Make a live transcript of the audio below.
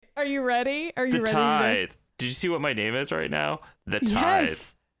Are you ready? Are you The ready? Tithe. Did you see what my name is right now? The Tithe.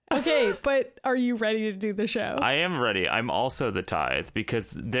 Yes. Okay, but are you ready to do the show? I am ready. I'm also the Tithe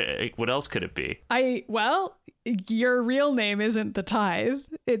because what else could it be? Well, your real name isn't the Tithe.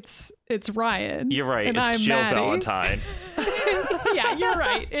 It's Ryan. You're right. And It's I'm Jill Maddie. Valentine. Yeah, you're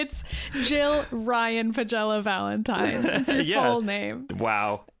right. It's Jill Ryan Pagella Valentine. It's your full name.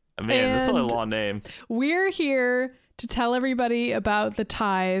 Wow. Man, that's a long name. We're here to tell everybody about The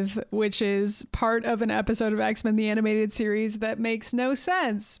Tithe, which is part of an episode of X-Men the Animated Series that makes no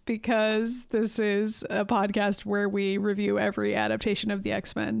sense because this is a podcast where we review every adaptation of the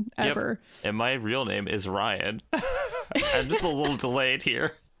X-Men ever. Yep. And my real name is Ryan. I'm just a little delayed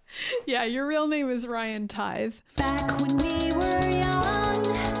here. Yeah, your real name is Ryan Tithe. Back when we were young,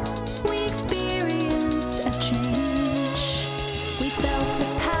 we experienced a change. We felt a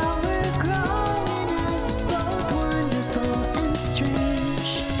power grow in us, both wonderful and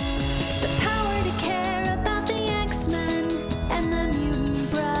strange. The power to care about the X-Men and the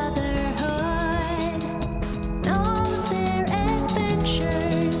Mutant Brotherhood. And all of their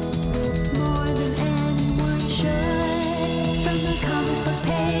adventures, more than anyone should. From the comic book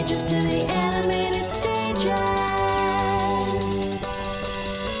pages to the animated stages.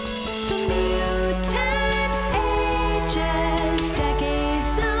 The mutant ages,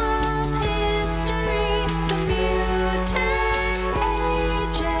 decades of history. The mutant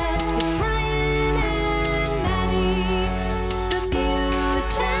ages with Ryan and Maddie. The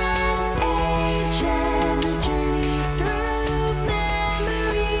mutant ages, a journey through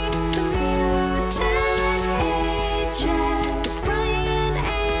memory. The mutant ages with Ryan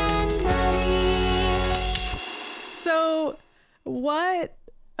and Maddie. So what?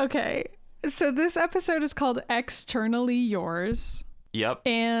 Okay. So this episode is called X-Ternally Yours. Yep.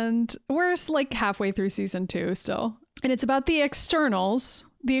 And we're like halfway through season 2 still. And it's about the externals.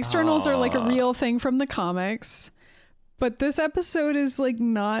 The externals are like a real thing from the comics. But this episode is like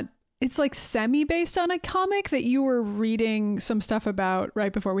not, it's like semi based on a comic that you were reading some stuff about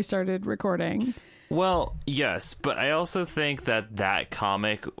right before we started recording. Well, yes, but I also think that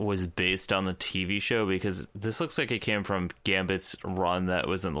comic was based on the TV show because this looks like it came from Gambit's run that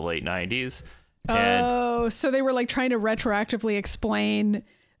was in the late 90s. Oh, so they were like trying to retroactively explain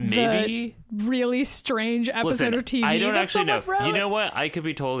Maybe the really strange episode Listen, of TV. I don't that actually know. someone wrote. You know what? I could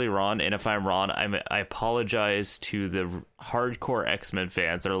be totally wrong, and if I'm wrong, I apologize to the hardcore X-Men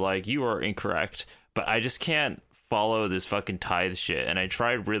fans that are like, you are incorrect, but I just can't follow this fucking Tithe shit, and I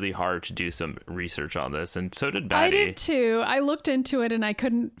tried really hard to do some research on this, and so did Maddie. I did too. I looked into it and I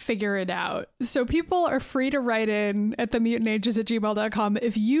couldn't figure it out. So people are free to write in at themutantages@gmail.com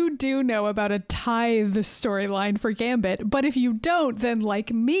if you do know about a Tithe storyline for Gambit. But if you don't, then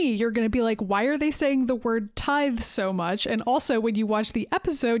like me, you're going to be like, why are they saying the word tithe so much? And also when you watch the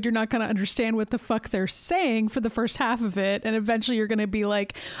episode, you're not going to understand what the fuck they're saying for the first half of it. And eventually you're going to be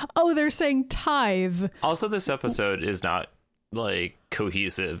like, oh, they're saying tithe. Also, this episode is not like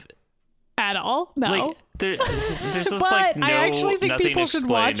cohesive At all? No. Like there's just but like no, I actually think nothing people should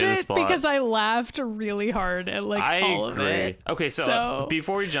explained watch in this it plot. because I laughed really hard at like I all agree. of it. Okay, so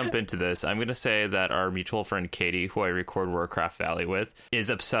before we jump into this, I'm gonna say that our mutual friend Katie, who I record Warcraft Valley with,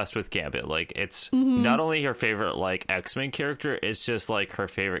 is obsessed with Gambit. Like it's not only her favorite like X-Men character, it's just like her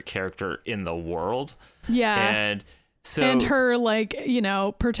favorite character in the world. Yeah. And so and her like, you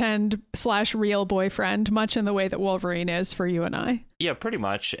know, pretend / real boyfriend, much in the way that Wolverine is for you and I. yeah, pretty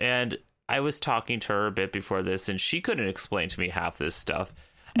much. And I was talking to her a bit before this, and she couldn't explain to me half this stuff.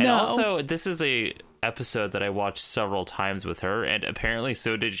 And No. also, this is a episode that I watched several times with her, and apparently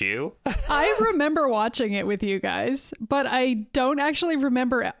so did you. I remember watching it with you guys, but I don't actually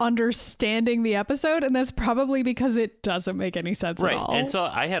remember understanding the episode, and that's probably because it doesn't make any sense at all. And so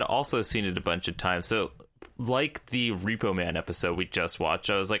I had also seen it a bunch of times. So like the Repo Man episode we just watched,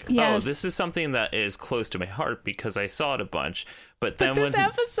 I was like, Yes. oh, this is something that is close to my heart because I saw it a bunch. But then But this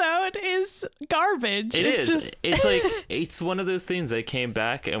episode is garbage. it's just it's like it's one of those things. I came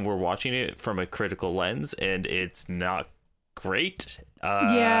back and we're watching it from a critical lens, and it's not great.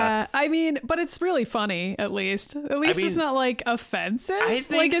 yeah, I mean, but it's really funny. At least mean, it's not like offensive. I think-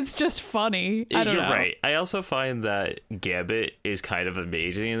 like it's just funny. I don't You're know. right. I also find that Gambit is kind of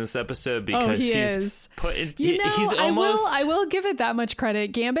amazing in this episode because he he's is. put in, You know, he's almost I will give it that much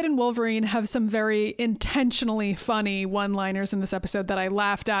credit. Gambit and Wolverine have some very intentionally funny one-liners in this episode that I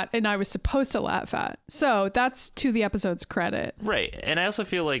laughed at and I was supposed to laugh at. So that's to the episode's credit. right. And I also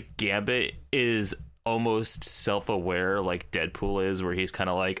feel like Gambit is almost self-aware like Deadpool is, where he's kind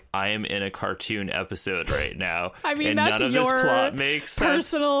of like, I am in a cartoon episode right now. I mean, and that's none of your this plot makes sense.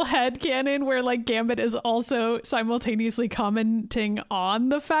 personal headcanon where like Gambit is also simultaneously commenting on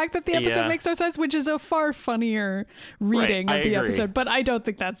the fact that the episode makes no sense, which is a far funnier reading of the episode. But I don't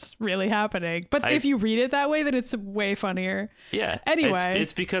think that's really happening. But if you read it that way, then it's way funnier. Yeah. Anyway.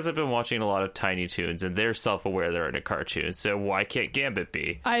 It's because I've been watching a lot of Tiny Toons and they're self-aware they're in a cartoon. So why can't Gambit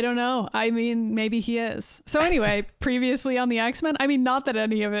be? I don't know. I mean, maybe he is. So anyway, previously on the X-Men, I mean, not that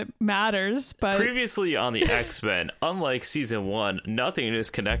any of it matters, but previously on the X-Men, unlike season 1, nothing is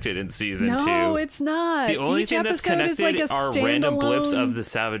connected in season 2. No, it's not. The only Each thing that's episode connected is like a are standalone... random blips of the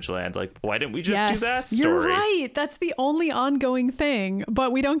Savage Land. Like, why didn't we just do that story? You're right. That's the only ongoing thing.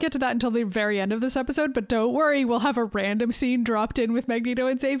 But we don't get to that until the very end of this episode. But don't worry, we'll have a random scene dropped in with Magneto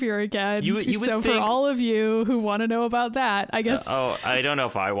and Xavier again. You would so think... for all of you who want to know about that, I guess... I don't know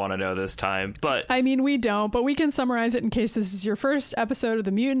if I want to know this time, but... I mean, we don't, but we can summarize it in case this is your first episode of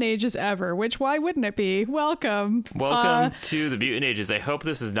the Mutant Ages ever, which why wouldn't it be? Welcome. Welcome to the Mutant Ages. I hope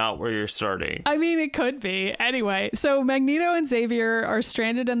this is not where you're starting. I mean, it could be. Anyway, so Magneto and Xavier are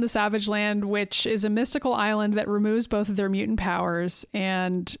stranded in the Savage Land, which is a mystical island that removes both of their mutant powers.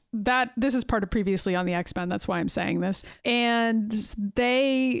 And this is part of previously on the X-Men. That's why I'm saying this. And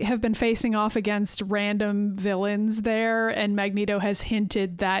they have been facing off against random villains there. And Magneto has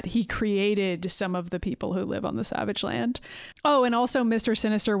hinted that he created some of the people who live on the Savage Land. Oh, and also Mr.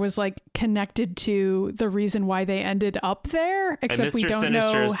 Sinister was like connected to the reason why they ended up there, except we don't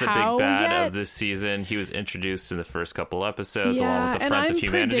Sinister know is the how big bad yet. of this season. He was introduced in the first couple episodes Yeah, along with the and Friends I'm of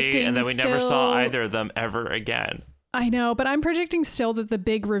Humanity, and then we never saw still- either of them ever again. I know, but I'm predicting still that the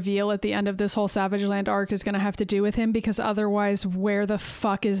big reveal at the end of this whole Savage Land arc is going to have to do with him, because otherwise, where the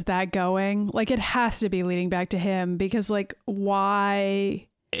fuck is that going? Like, it has to be leading back to him, because, like, why...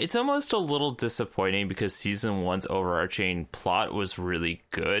 It's almost a little disappointing because season 1's overarching plot was really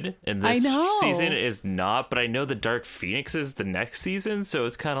good, and this season is not. But I know the Dark Phoenix is the next season, so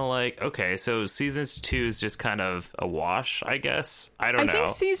it's kind of like, okay, so season 2 is just kind of a wash, I guess. I don't know. I think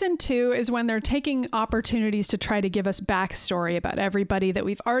season 2 is when they're taking opportunities to try to give us backstory about everybody that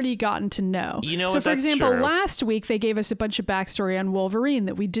we've already gotten to know. You know, so what, for that's example, true. last week they gave us a bunch of backstory on Wolverine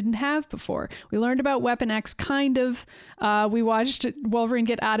that we didn't have before. We learned about Weapon X, kind of. We watched Wolverine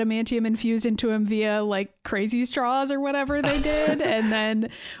get adamantium infused into him via like crazy straws or whatever they did. And then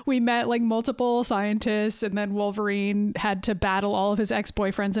we met like multiple scientists, and then Wolverine had to battle all of his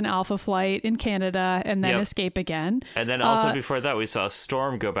ex-boyfriends in Alpha Flight in Canada and then escape again. And then also before that, we saw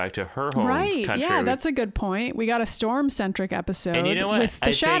Storm go back to her home country. Yeah, that's a good point. We got a Storm-centric episode and you know what? with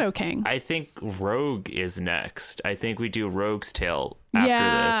the Shadow King. I think Rogue is next. I think we do Rogue's Tale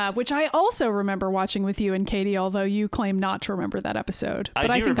after this. Which I also remember watching with you and Katie, although you claim not to remember that episode.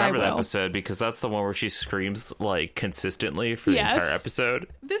 But I do think remember I that will. episode because that's the one where she screams like consistently for the entire episode.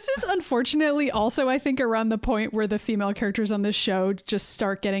 This is unfortunately also, I think, around the point where the female characters on this show just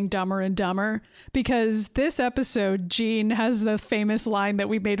start getting dumber and dumber, because this episode, Jean has the famous line that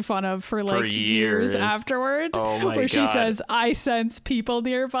we made fun of for like years afterward, where she says, "I sense people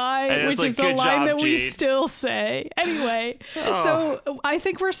nearby," which is a line that we still say. Anyway, so I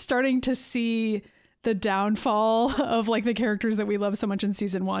think we're starting to see the downfall of like the characters that we love so much in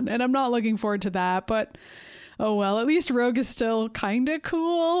season 1, and I'm not looking forward to that, but oh well, at least Rogue is still kind of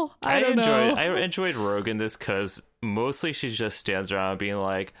cool. I enjoyed Rogue in this because mostly she just stands around being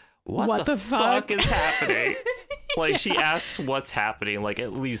like, what the fuck is happening? Like, she asks what's happening like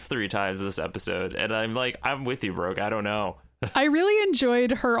at least 3 times this episode, and I'm like, I'm with you, Rogue. I don't know. I really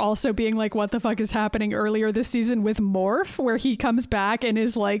enjoyed her also being like, what the fuck is happening earlier this season with Morph, where he comes back and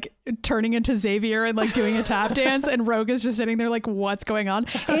is like turning into Xavier and like doing a tap dance, and Rogue is just sitting there like, what's going on?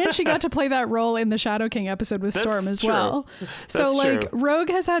 And she got to play that role in the Shadow King episode with Storm as well. So like Rogue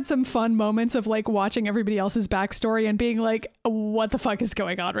has had some fun moments of like watching everybody else's backstory and being like, what the fuck is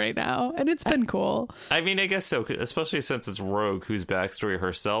going on right now? And it's been cool. I mean, I guess so, especially since it's Rogue, whose backstory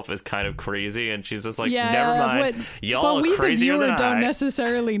herself is kind of crazy, and she's just like, never mind, y'all are crazier viewer than don't I.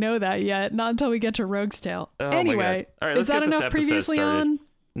 necessarily know that yet, not until we get to Rogue's Tale. Anyway, all right, is that enough previously on?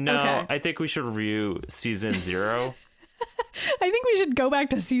 No, okay. I think we should review season 0. I think we should go back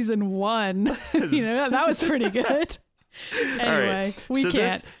to season 1. You know, that was pretty good. Anyway, we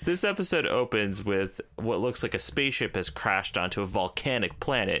can't. This episode opens with what looks like a spaceship has crashed onto a volcanic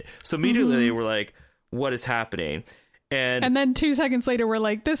planet. So immediately we're like, what is happening? And then 2 seconds later, we're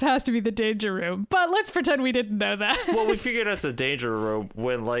like, this has to be the danger room. But let's pretend we didn't know that. Well, we figured out it's a danger room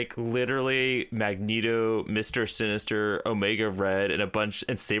when, like, literally Magneto, Mr. Sinister, Omega Red, and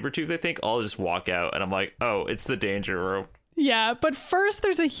Sabretooth, I think, all just walk out. And I'm like, oh, it's the danger room. Yeah, but first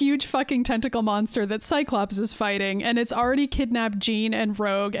there's a huge fucking tentacle monster that Cyclops is fighting, and it's already kidnapped Jean and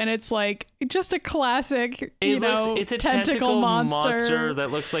Rogue, and it's like just a classic, it's a tentacle monster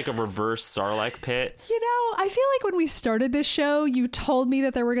that looks like a reverse Sarlacc pit. I feel like when we started this show, you told me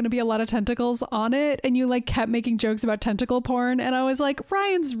that there were going to be a lot of tentacles on it, and you like kept making jokes about tentacle porn, and I was like,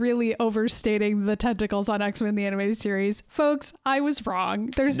 Ryan's really overstating the tentacles on X-Men the animated series. Folks, I was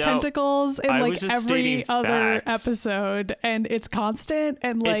wrong. There's tentacles in like every other episode, and it's constant,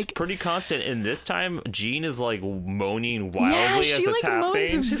 and like it's pretty constant. And this time, Jean is like moaning wildly as it's happening.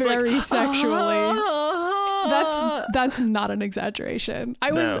 Moans very sexually. That's not an exaggeration.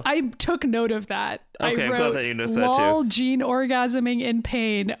 I took note of that. Okay, I wrote, I'm glad that you noticed that lol, too. Jean orgasming in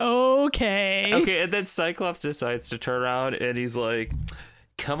pain. Okay, and then Cyclops decides to turn around and he's like,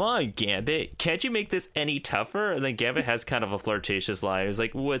 come on, Gambit, can't you make this any tougher? And then Gambit has kind of a flirtatious line. He's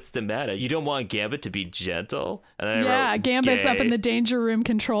like, what's the matter? You don't want Gambit to be gentle? And then I wrote, Gambit's gay. up in the danger room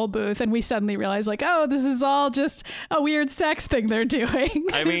control booth, and we suddenly realize like, oh, this is all just a weird sex thing they're doing.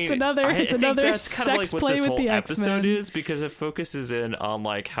 I mean, it's another that's sex kind of like what play this with whole the episode X-Men. is, because it focuses in on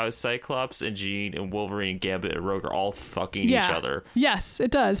like how Cyclops and Jean and Wolverine and Gambit and Rogue are all fucking each other. Yes, it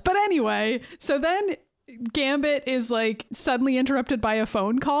does. But anyway, so then Gambit is like suddenly interrupted by a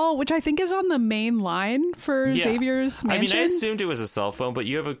phone call, which I think is on the main line for Xavier's mansion. I assumed it was a cell phone, but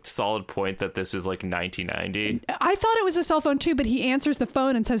you have a solid point that this was like 1990. I thought it was a cell phone too, but he answers the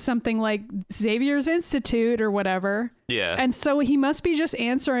phone and says something like Xavier's Institute or whatever. Yeah. And so he must be just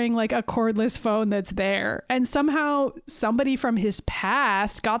answering like a cordless phone that's there. And somehow somebody from his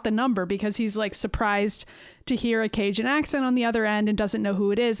past got the number, because he's like surprised to hear a Cajun accent on the other end and doesn't know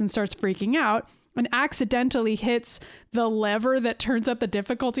who it is and starts freaking out. And accidentally hits the lever that turns up the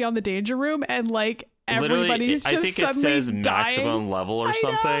difficulty on the danger room, and like everybody's literally, just I think it says dying. maximum level or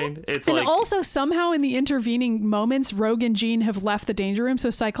something. It's and like, also somehow in the intervening moments, Rogue and Jean have left the danger room, so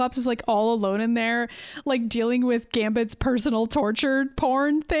Cyclops is like all alone in there, like dealing with Gambit's personal torture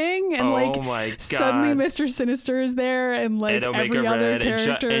porn thing, and my God. suddenly Mr. Sinister is there, and like and Omega every other Red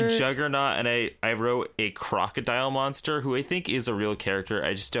character, and Juggernaut, and I wrote a crocodile monster who I think is a real character.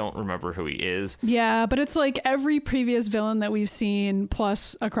 I just don't remember who he is. Yeah, but it's like every previous villain that we've seen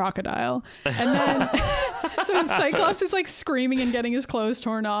plus a crocodile, and then. So Cyclops is like screaming and getting his clothes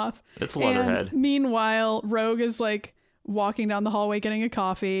torn off. It's Leatherhead. And meanwhile, Rogue is like walking down the hallway getting a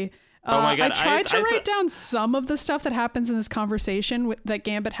coffee. Oh my God. I tried to write down some of the stuff that happens in this conversation that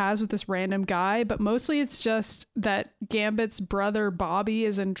Gambit has with this random guy, but mostly it's just that Gambit's brother Bobby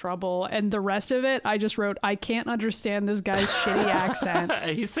is in trouble, and the rest of it I just wrote, I can't understand this guy's shitty accent.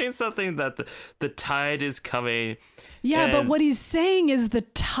 He's saying something that the tide is coming. Yeah, but what he's saying is the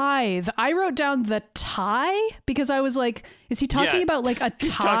tithe. I wrote down the tie because I was like, is he talking about like a tie?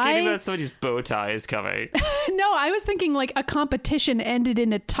 He's talking about somebody's bow tie is coming. No, I was thinking like a competition ended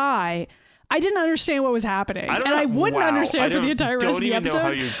in a tie. I didn't understand what was happening. I wouldn't understand for the entire rest of the episode. Know how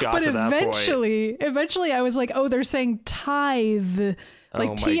you got to that point. Eventually I was like, oh, they're saying tithe.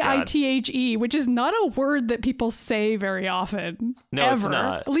 Like T-I-T-H-E, which is not a word that people say very often. No, ever. It's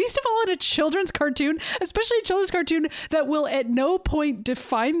not. Least of all in a children's cartoon, especially a children's cartoon that will at no point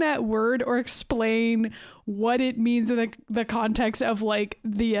define that word or explain what it means in the context of like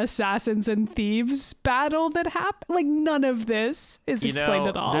the assassins and thieves battle that happened. Like none of this is explained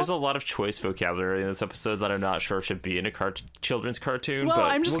at all. There's a lot of choice vocabulary in this episode that I'm not sure should be in a children's cartoon. Well,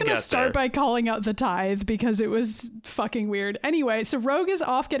 but I'm just going to start by calling out the tithe because it was fucking weird. Anyway, so Rogue is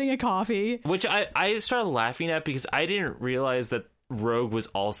off getting a coffee. Which I started laughing at because I didn't realize that Rogue was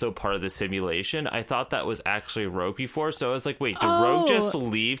also part of the simulation. I thought that was actually Rogue before, so I was like, wait, did Rogue just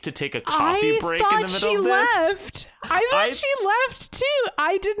leave to take a coffee break in the middle of this? Left. I thought she left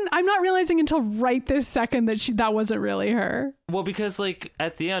too. I'm not realizing until right this second that wasn't really her. Well, because like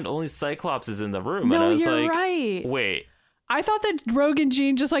at the end only Cyclops is in the room. No, and I was you're like, right. Wait. I thought that Rogue and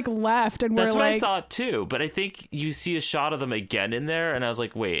Jean just like left and That's were what like... I thought too, but I think you see a shot of them again in there, and I was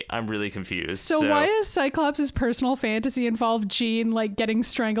like, wait, I'm really confused. So why is Cyclops' personal fantasy involve Jean like getting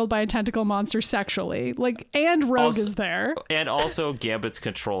strangled by a tentacle monster sexually? Like, and Rogue is there. And also Gambit's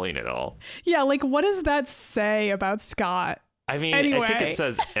controlling it all. Yeah, like what does that say about Scott? I mean, anyway. I think it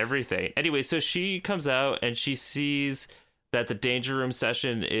says everything. Anyway, so she comes out and she sees that the danger room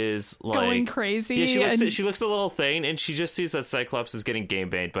session is like going crazy. Yeah, she looks a little thing, and she just sees that Cyclops is getting game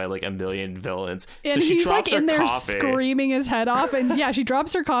banged by like a million villains. And so she he's drops like in her there coffee. screaming his head off, and yeah, she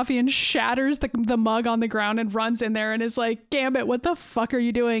drops her coffee and shatters the mug on the ground and runs in there and is like, Gambit, what the fuck are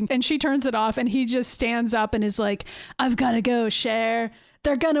you doing? And she turns it off, and he just stands up and is like, I've gotta go, Cher.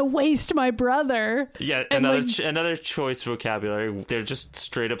 they're gonna waste my brother. Yeah, And, another choice vocabulary. They're just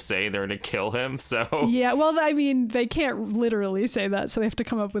straight up saying they're gonna kill him. So yeah, well, I mean, they can't literally say that, so they have to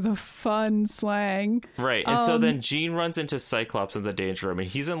come up with a fun slang. Right, and so then Jean runs into Cyclops in the danger room, and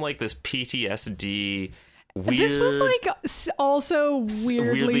he's in like this PTSD. Weird, this was like also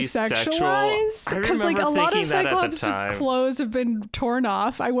weirdly sexualized because like a lot of Cyclops clothes have been torn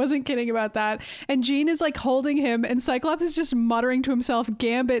off. I wasn't kidding about that. And Jean is like holding him, and Cyclops is just muttering to himself,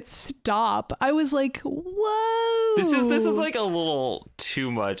 "Gambit, stop!" I was like, "Whoa!" This is like a little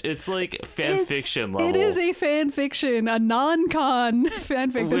too much. It's like fan fiction level. It is a fan fiction, a non-con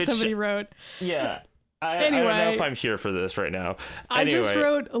fanfic that somebody wrote. Yeah. Anyway, I don't know if I'm here for this right now. I just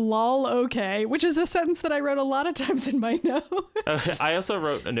wrote lol okay, which is a sentence that I wrote a lot of times in my notes. I also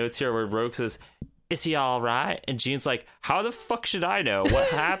wrote notes here where Rogue says, "Is he all right?" And Jean's like, "How the fuck should I know? What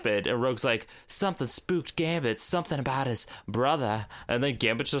happened?" And Rogue's like, "Something spooked Gambit, something about his brother." And then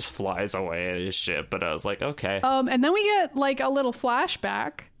Gambit just flies away at his ship. But I was like, okay. And then we get like a little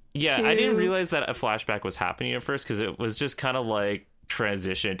flashback. Yeah, I didn't realize that a flashback was happening at first because it was just kind of like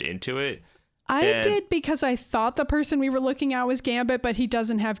transitioned into it. I did because I thought the person we were looking at was Gambit, but he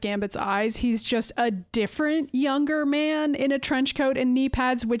doesn't have Gambit's eyes. He's just a different younger man in a trench coat and knee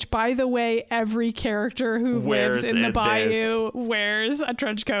pads, which, by the way, every character who lives in the bayou wears a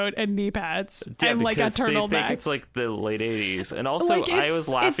trench coat and knee pads and like a turtleneck. They think it's like the late 80s. And also, like, I was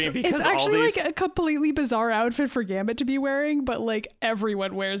laughing because it's actually like a completely bizarre outfit for Gambit to be wearing, but like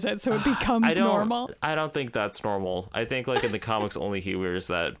everyone wears it, so it becomes normal. I don't think that's normal. I think like in the comics, only he wears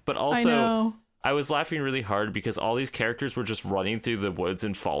that. But also, I was laughing really hard because all these characters were just running through the woods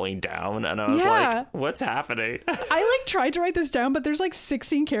and falling down, and I was like, what's happening? I like tried to write this down, but there's like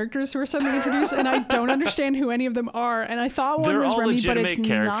 16 characters who are suddenly introduced, and I don't understand who any of them are. And I thought one was Remy, but it's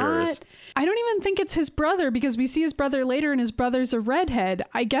characters. Not. I don't even think it's his brother because we see his brother later, and his brother's a redhead.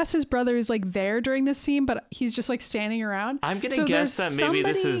 I guess his brother is like there during this scene, but he's just like standing around. I'm gonna guess that maybe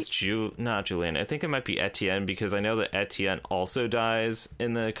this is not Julian. I think it might be Etienne because I know that Etienne also dies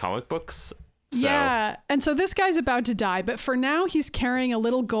in the comic books. So. Yeah, and so this guy's about to die, but for now he's carrying a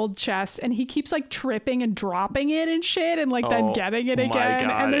little gold chest, and he keeps like tripping and dropping it and shit, and like then getting it again.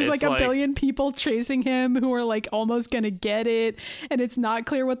 And there's like a billion people chasing him who are like almost gonna get it, and it's not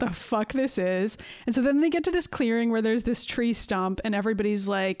clear what the fuck this is. And so then they get to this clearing where there's this tree stump, and everybody's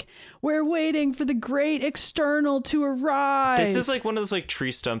like, "We're waiting for the great external to arise." This is like one of those like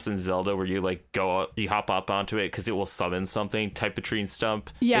tree stumps in Zelda where you like you hop up onto it because it will summon something type of tree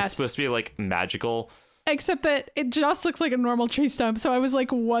stump. Yes, it's supposed to be like magical, except that it just looks like a normal tree stump. So I was like,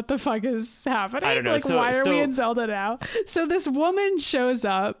 what the fuck is happening? I don't know. Like, why are we in Zelda now? So this woman shows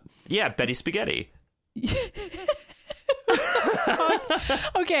up. Yeah, Betty Spaghetti.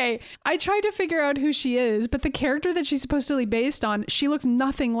 Okay, I tried to figure out who she is, but the character that she's supposedly based on, she looks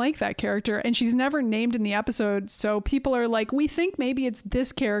nothing like that character, and she's never named in the episode. So people are like, we think maybe it's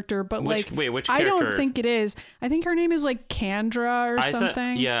this character, but which character? I don't think it is. I think her name is like Kandra or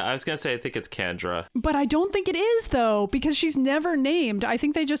something. Yeah, I was gonna say I think it's Kandra, but I don't think it is though, because she's never named. I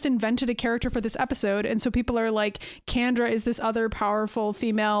think they just invented a character for this episode, and so people are like, Kandra is this other powerful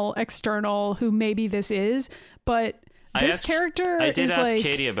female external who maybe this is, but this character I did ask like,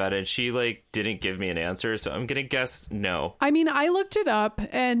 Katie about it. She like didn't give me an answer, so I'm gonna guess no. I mean, I looked it up,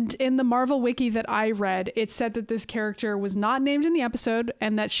 and in the Marvel wiki that I read, it said that this character was not named in the episode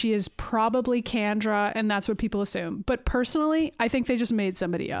and that she is probably Kandra, and that's what people assume. But personally, I think they just made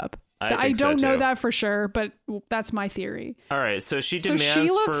somebody up. I don't know that for sure, but that's my theory. All right, so she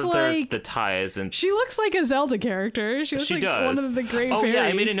demands the ties, and she looks like a Zelda character. She looks like one of the great fairies. Yeah,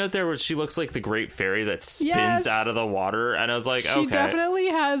 I made a note there where she looks like the great fairy that spins out of the water, and I was like, she definitely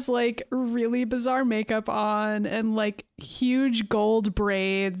has like really bizarre makeup on and like huge gold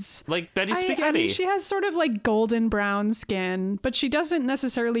braids, like Betty Spaghetti. I mean, she has sort of like golden brown skin, but she doesn't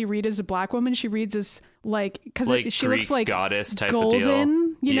necessarily read as a black woman. She reads as like because she Greek looks like goddess type golden, of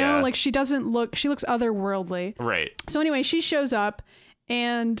deal. You know, like she looks otherworldly. Right. So anyway, she shows up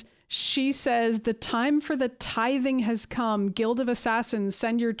and she says, "The time for the tithing has come. Guild of Assassins,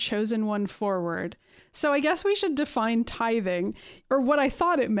 send your chosen one forward." So I guess we should define tithing, or what I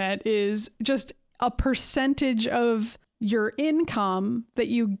thought it meant is just a percentage of your income that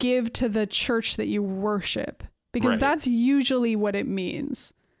you give to the church that you worship, because that's usually what it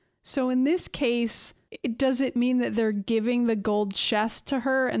means. So in this case, does it mean that they're giving the gold chest to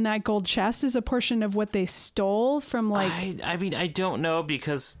her, and that gold chest is a portion of what they stole from like... I mean, I don't know,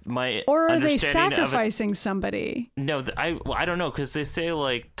 because my or are they sacrificing somebody? No, I don't know, because they say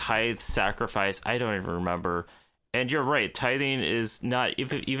like tithe, sacrifice. I don't even remember. And you're right, tithing is not,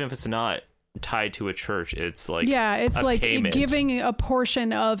 even if it's not tied to a church. It's like it's a like payment. giving a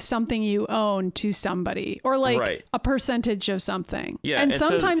portion of something you own to somebody, or like Right. a percentage of something. Yeah, and and so-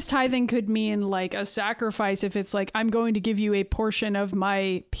 sometimes tithing could mean like a sacrifice if it's like, I'm going to give you a portion of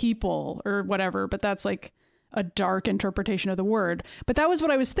my people or whatever, but that's like a dark interpretation of the word. But that was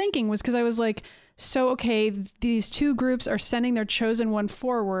what I was thinking, was because I was like, so okay, these two groups are sending their chosen one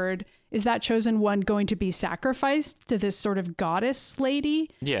forward. Is that chosen one going to be sacrificed to this sort of goddess lady?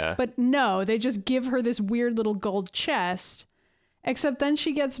 Yeah. But no, they just give her this weird little gold chest, except then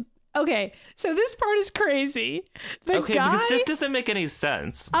she gets... Okay, so this part is crazy. The guy... because this doesn't make any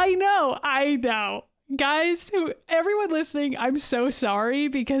sense. I know. Guys, everyone listening, I'm so sorry,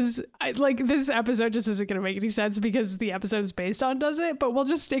 because this episode just isn't going to make any sense because the episode is based on does it, but we'll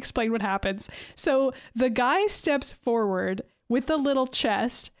just explain what happens. So the guy steps forward with the little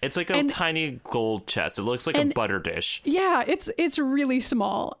chest. It's like a tiny gold chest. It looks like a butter dish. Yeah, it's really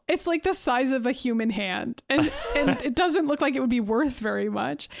small. It's like the size of a human hand, and it doesn't look like it would be worth very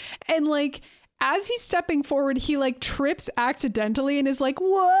much. And like, as he's stepping forward, he like trips accidentally and is like,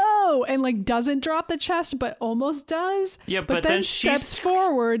 whoa, and like doesn't drop the chest, but almost does. Yeah, but then steps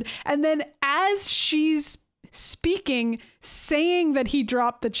forward, and then as she's speaking, saying that he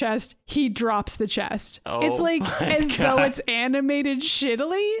dropped the chest, he drops the chest. It's like as though it's animated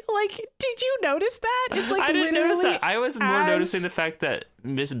shittily. Like, did you notice that? It's like, I didn't notice literally that. I was more noticing the fact that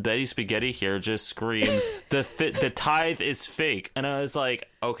Miss Betty Spaghetti here just screams the tithe is fake, and I was like,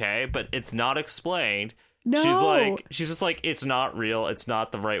 okay, but it's not explained. No. She's just like, it's not real, it's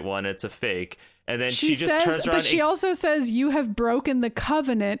not the right one, it's a fake. And then she just says, turns around. But she also says, you have broken the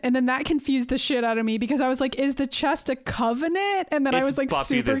covenant. And then that confused the shit out of me, because I was like, is the chest a covenant? And then I was like,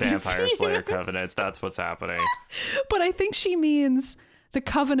 Buffy super the Vampire confused. Slayer covenant. That's what's happening. But I think she means the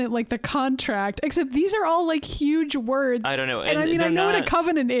covenant, like the contract, except these are all like huge words. I don't know. And I mean, I know what a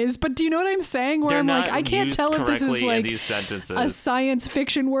covenant is, but do you know what I'm saying? Where I'm like, I can't tell if this is like these sentences. a science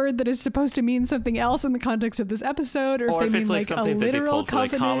fiction word that is supposed to mean something else in the context of this episode, or if they it's mean like like a something that they literal pulled from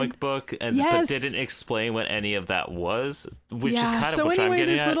covenant. the comic book but didn't explain what any of that was, which is kind of so what anyway, I'm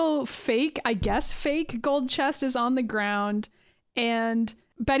getting this at. little fake gold chest is on the ground, and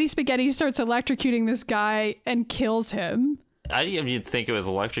Betty Spaghetti starts electrocuting this guy and kills him. I didn't even think it was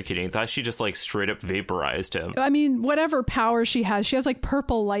electrocuting. I thought she just like straight up vaporized him. I mean, whatever power she has like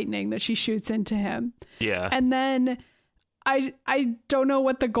purple lightning that she shoots into him. Yeah. And then I don't know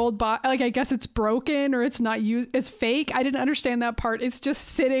what the gold box, like, I guess it's broken or it's not used. It's fake. I didn't understand that part. It's just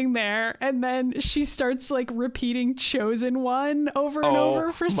sitting there. And then she starts like repeating chosen one over and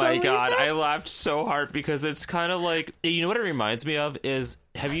over for some reason. Oh my God. I laughed so hard because it's kind of like, you know what it reminds me of is,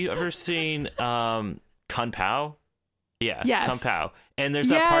 have you ever seen Kung Pao? Yeah, yes. Kung Pao. And there's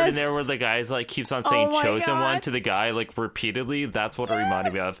that part in there where the guy's like keeps on saying chosen one to the guy like repeatedly. That's what it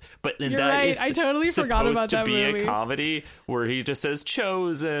reminded me of. But You're right. I totally forgot about that movie. Supposed to be a comedy where he just says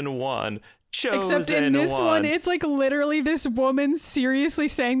chosen one. Except in this one, it's like literally this woman seriously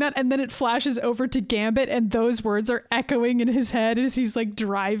saying that, and then it flashes over to Gambit, and those words are echoing in his head as he's like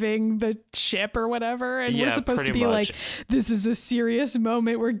driving the ship or whatever. And we're supposed to be like, this is a serious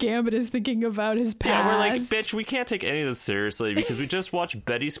moment where Gambit is thinking about his past. Yeah, we're like, bitch, we can't take any of this seriously because we just watched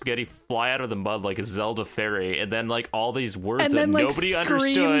Betty Spaghetti fly out of the mud like a Zelda fairy, and then like all these words and that then, like, nobody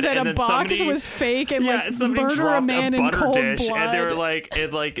understood, that and a then box was fake, and like somebody murder a man in cold dish, blood. and they were like,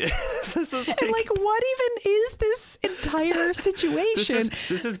 this is like, and like, what even is this entire situation?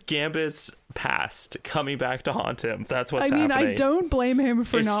 This is Gambit's past coming back to haunt him. That's what's happening. happening. I don't blame him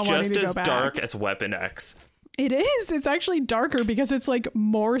for not wanting to go back. It's just as dark as Weapon X. It is. It's actually darker because it's like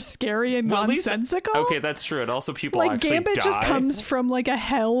more scary and nonsensical. Okay, that's true. And also people like actually Gambit die. just comes from like a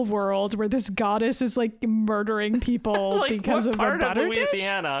hell world where this goddess is like murdering people like, because of a butter of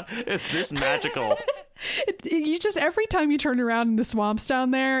Louisiana is this magical? You just, every time you turn around in the swamps down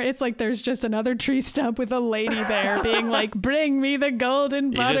there, it's like there's just another tree stump with a lady there being like, bring me the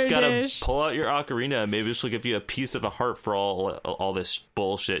golden butter dish. You just gotta pull out your ocarina, and maybe she'll give you a piece of a heart for all this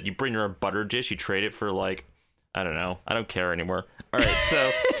bullshit. You bring her a butter dish, you trade it for like, I don't know. I don't care anymore. All right,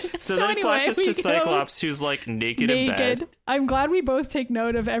 so then anyway, flashes to Cyclops, who's like naked in bed. I'm glad we both take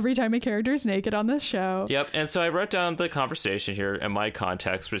note of every time a character is naked on this show. Yep, and so I wrote down the conversation here in my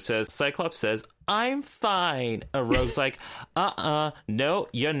context, which says, Cyclops says, I'm fine. A Rogue's like, no,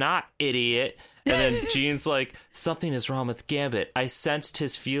 you're not, idiot. And then Jean's like, something is wrong with Gambit. I sensed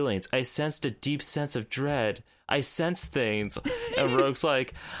his feelings. I sensed a deep sense of dread. I sense things. And Rogue's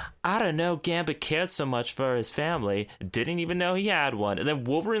like, I don't know, Gambit cared so much for his family, didn't even know he had one. And then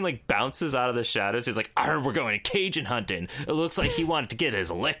Wolverine like bounces out of the shadows. He's like, we're going Cajun hunting. It looks like he wanted to get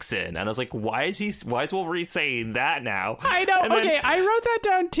his licks in. And I was like, why is Wolverine saying that now? I know. And Okay, I wrote that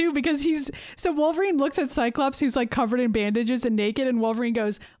down too because so Wolverine looks at Cyclops who's like covered in bandages and naked, and Wolverine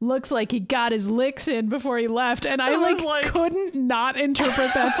goes, looks like he got his licks in before he left. And I like couldn't not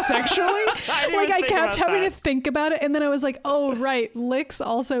interpret that sexually. I kept having to think about it, and then I was like, oh right, licks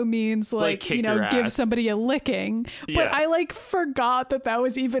also means like you know, give somebody a licking. But I like forgot that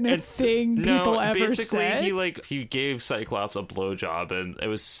was even a thing people ever said. Basically he gave Cyclops a blowjob, and it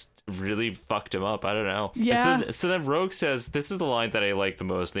was really fucked him up. I don't know. Yeah. So then Rogue says, this is the line that I like the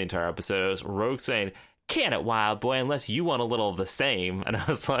most in the entire episode, is Rogue saying, "Can it, wild boy, unless you want a little of the same." And I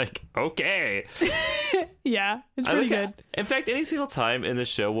was like, okay. Yeah, it's pretty good. In fact, any single time in the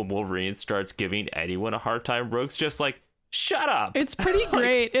show when Wolverine starts giving anyone a hard time, Rogue's just like, shut up. It's pretty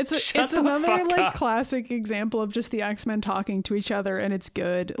great. It's another like up. classic example of just the X-Men talking to each other, and it's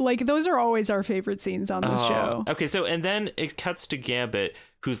good. Like, those are always our favorite scenes on this show. Okay, so and then it cuts to Gambit,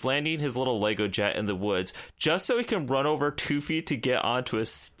 who's landing his little Lego jet in the woods just so he can run over 2 feet to get onto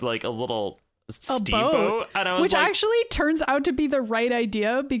a little steamboat, and I was which actually turns out to be the right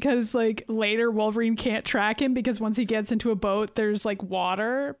idea, because like later Wolverine can't track him because once he gets into a boat there's like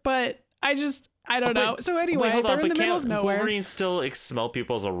water, but I don't know. So anyway, they're in the middle of nowhere. Wolverine still smell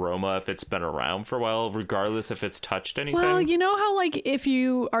people's aroma if it's been around for a while, regardless if it's touched anything? Well, you know how like if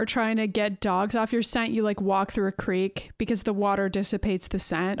you are trying to get dogs off your scent, you like walk through a creek because the water dissipates the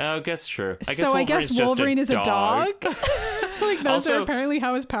scent. Oh, I guess true. I guess Wolverine is a dog. Like those also, are apparently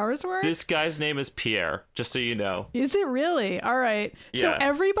how his powers work. This guy's name is Pierre, just so you know. Is it really? All right. Yeah. So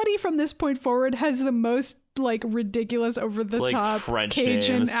everybody from this point forward has the most like ridiculous over the top French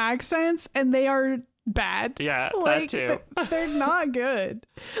Cajun names. accents, and they are bad. Yeah, like, that too. They're not good.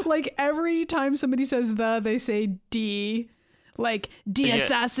 Like every time somebody says they say D. Like,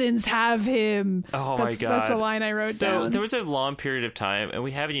 assassins have him. Oh my God. That's the line I wrote down. So there was a long period of time, and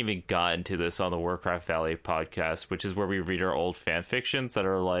we haven't even gotten to this on the Warcraft Valley podcast, which is where we read our old fan fictions that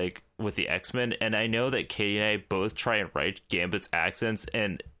are like with the X-Men. And I know that Katie and I both try and write Gambit's accents,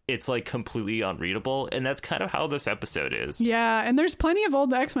 and it's like completely unreadable, and that's kind of how this episode is. Yeah, and there's plenty of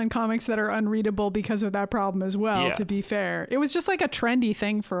old X-Men comics that are unreadable because of that problem as well, to be fair. It was just like a trendy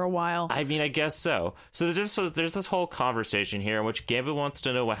thing for a while. I mean, I guess so. So there's this whole conversation here in which Gambit wants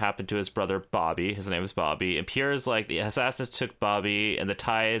to know what happened to his brother Bobby. His name is Bobby. And Pierre is like, the assassins took Bobby, and the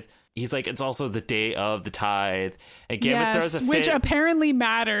tithe... He's like, it's also the day of the tithe. And Gambit throws a fit. Which apparently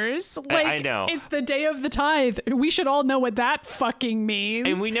matters. Like, I know. It's the day of the tithe. We should all know what that fucking means.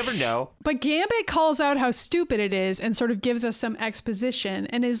 And we never know. But Gambit calls out how stupid it is and sort of gives us some exposition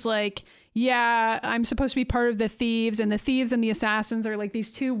and is like, yeah, I'm supposed to be part of the thieves, and the thieves and the assassins are like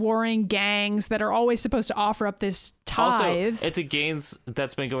these two warring gangs that are always supposed to offer up this tithe. Also, it's a gang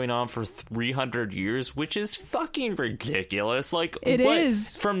that's been going on for 300 years, which is fucking ridiculous. Like, it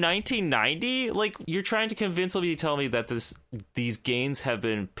is. From 1990? Like, you're trying to convince me to tell me that these gangs have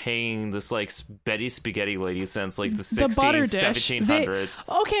been paying this, like, Betty Spaghetti Lady since, like, the 1700s.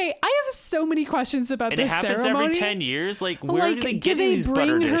 Okay, I have so many questions about this ceremony. And it happens every 10 years? Like, where do they get these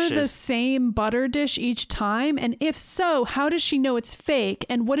butter dishes? Do they bring her the same butter dish each time? And if so, how does she know it's fake?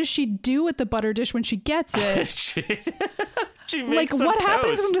 And what does she do with the butter dish when she gets it? she makes like, what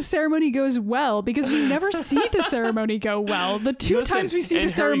happens when the ceremony goes well? Because we never see the ceremony go well. The two times we see the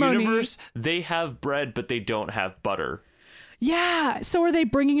ceremony, in her universe, they have bread, but they don't have butter. Yeah. So are they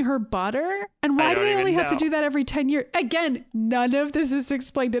bringing her butter? And why do they only have to do that every 10 years? Again, none of this is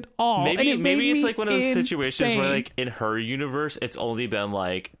explained at all. Maybe it's like one of those situations where, like, in her universe, it's only been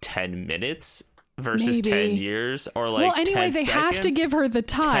like 10 minutes versus 10 years, or like, well, anyway, 10 they seconds, have to give her the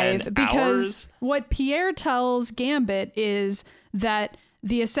tithe, because hours. What Pierre tells Gambit is that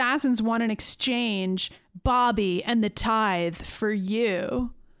the assassins want in exchange Bobby and the tithe for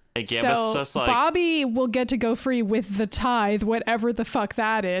you. And Gambit's just like, Bobby will get to go free with the tithe, whatever the fuck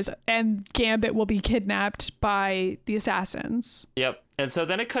that is, and Gambit will be kidnapped by the assassins. Yep. And so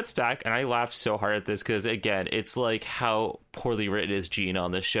then it cuts back, and I laughed so hard at this because, again, it's like how poorly written is Jean on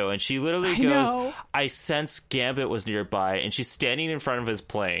this show. And she literally goes, I sense Gambit was nearby, and she's standing in front of his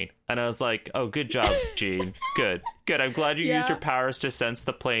plane. And I was like, oh, good job, Jean. Good. I'm glad you used your powers to sense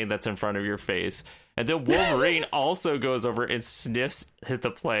the plane that's in front of your face. And then Wolverine also goes over and sniffs hit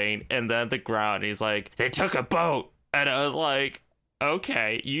the plane and then the ground. He's like, they took a boat. And I was like,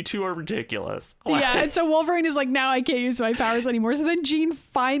 okay, you two are ridiculous. Yeah, and so Wolverine is like, now I can't use my powers anymore. So then Jean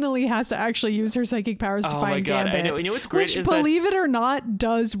finally has to actually use her psychic powers to find Gambit. I know. You know what's great which, is believe it or not,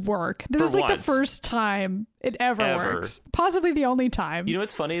 does work. This is like once. the first time it ever works. Possibly the only time. You know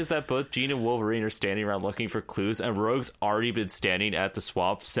what's funny is that both Jean and Wolverine are standing around looking for clues, and Rogue's already been standing at the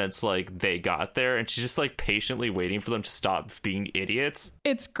swamp since like they got there, and she's just like patiently waiting for them to stop being idiots.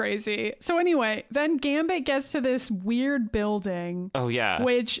 It's crazy. So anyway, then Gambit gets to this weird building. Oh yeah.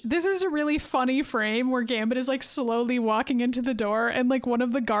 Which this is a really funny frame where Gambit is like slowly walking into the door, and like one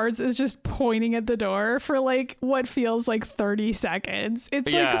of the guards is just pointing at the door for like what feels like 30 seconds.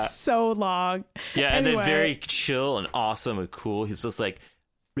 It's like so long. Yeah, and anyway. then very chill and awesome and cool. He's just like,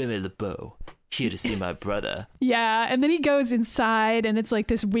 Remy LeBeau, here to see my brother. Yeah, and then he goes inside, and it's like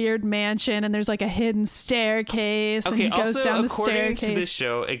this weird mansion, and there's like a hidden staircase, and he goes also, down the according staircase. to this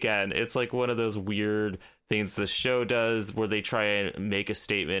show, again, it's like one of those weird things the show does where they try and make a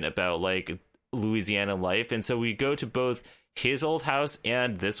statement about like Louisiana life, and so we go to both his old house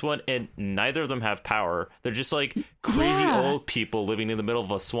and this one, and neither of them have power. They're just like crazy old people living in the middle of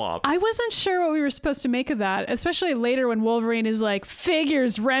a swamp. I wasn't sure what we were supposed to make of that, especially later when Wolverine is like,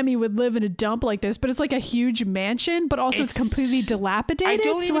 figures Remy would live in a dump like this, but it's like a huge mansion, but also it's completely dilapidated. I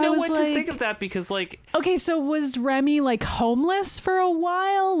don't even know what to like, think of that, because like, okay, so was Remy like homeless for a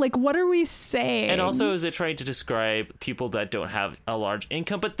while? Like, what are we saying? and also, is it trying to describe people that don't have a large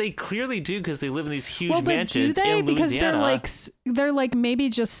income? But they clearly do, because they live in these huge mansions do they? in Because Louisiana. they're like maybe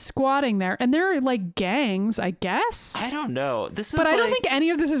just squatting there, and there are like gangs, I guess. I don't know. But I don't think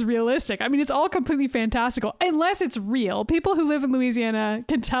any of this is realistic. I mean, it's all completely fantastical, unless it's real. People who live in Louisiana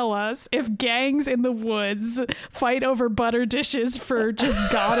can tell us if gangs in the woods fight over butter dishes for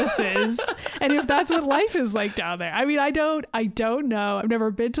just goddesses, and if that's what life is like down there. I mean, I don't know. I've never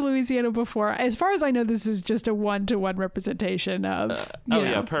been to Louisiana before. As far as I know, this is just a 1-to-1 representation of.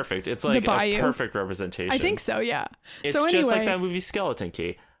 Yeah, perfect. It's like a perfect representation. I think so. Yeah. It's so just like anyway, that movie Skeleton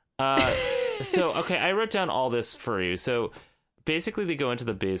Key. So, okay, I wrote down all this for you. So, basically, they go into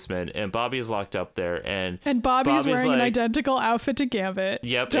the basement, and Bobby is locked up there, and Bobby's wearing like, an identical outfit to Gambit.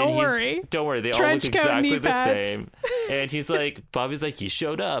 Yep. Don't worry. Don't worry. They Trench all look coat, exactly knee the pads. same. And he's like, Bobby's like, you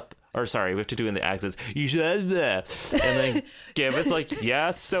showed up. Or sorry, we have to do in the accents. You showed up. And then Gambit's like,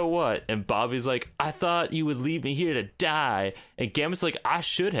 yeah, so what? And Bobby's like, I thought you would leave me here to die. And Gambit's like, I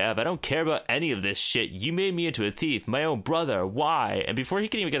should have. I don't care about any of this shit. You made me into a thief. My own brother. Why? And before he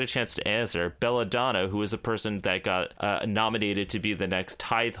can even get a chance to answer, Belladonna, who is the person that got nominated to be the next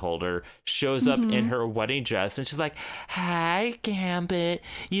tithe holder, shows up in her wedding dress. And she's like, hi, Gambit.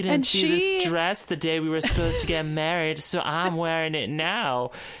 You didn't see this dress the day we were supposed to get married, so I'm wearing it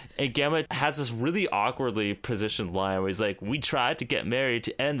now. And Gambit has this really awkwardly positioned line where he's like, we tried to get married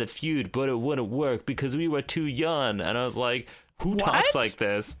to end the feud, but it wouldn't work because we were too young. And I was like, who talks like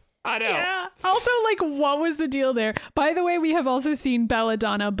this? I know. Yeah. Also, like, what was the deal there? By the way, we have also seen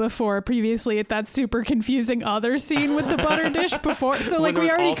Belladonna before, previously at that super confusing other scene with the butter dish before. So, like, we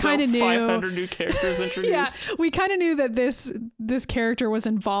already kind of knew 500 new characters introduced. Yeah, we kind of knew that this character was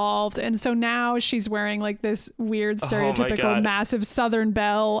involved, and so now she's wearing like this weird stereotypical massive Southern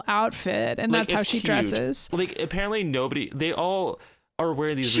Belle outfit, and like, that's how she huge. dresses. Like, apparently they all are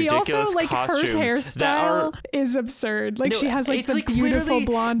wearing these she ridiculous also, like, costumes. her hairstyle is absurd. Like, she has like the like, beautiful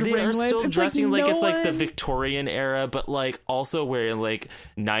blonde they ringlets. Are still it's dressing like, it's like the Victorian era, but like also wearing like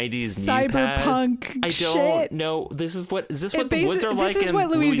 90s knee pads. Cyberpunk I don't know. Is this what the woods are like? This is in what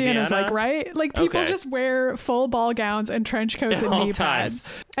Louisiana's Louisiana? like, right? Like, people just wear full ball gowns and trench coats and knee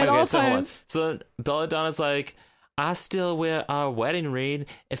pads at all times. So Belladonna's like, I still wear our wedding ring.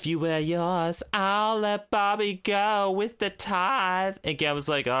 If you wear yours, I'll let Bobby go with the tithe. And Gambit's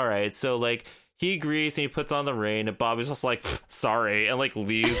like, all right. So, like, he agrees and he puts on the ring, and Bobby's just like, sorry, and like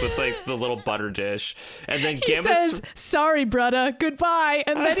leaves with like the little butter dish. And then he says, sorry, brother, goodbye.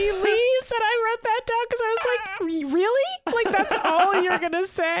 And then he leaves, and I wrote that down because I was like, really? Like, that's all you're going to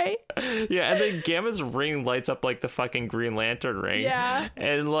say? Yeah, and then Gambit's ring lights up like the fucking Green Lantern ring. Yeah.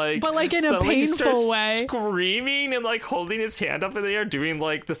 And like, but like in a painful way. Screaming and like holding his hand up in the air, doing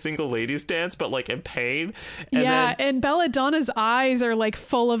like the single ladies dance, but like in pain. And and Belladonna's eyes are like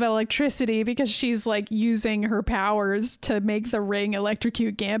full of electricity because she's like using her powers to make the ring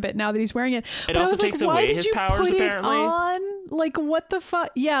electrocute Gambit now that he's wearing it. It but also I was takes like, away why did his you powers, put apparently. It on? Like, what the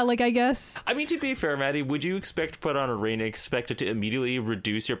fuck? Yeah, like, I guess. I mean, to be fair, Maddie, would you expect to put on a ring and expect it to immediately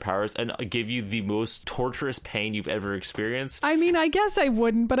reduce your powers and give you the most torturous pain you've ever experienced? I mean, I guess I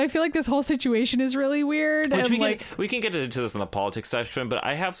wouldn't, but I feel like this whole situation is really weird. Which and we can get into this in the politics section, but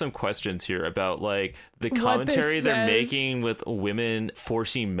I have some questions here about like the commentary they're making with women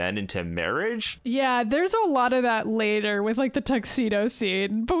forcing men into marriage. Yeah, there's a lot of that later with like the tuxedo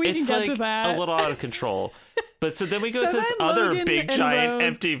scene, but we can get to that. A little out of control. But so then we go So to this then other Logan big, and giant, Rogue-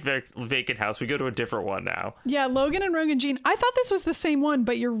 empty, vacant house. We go to a different one now. Yeah, Logan and Rogue and Jean. I thought this was the same one,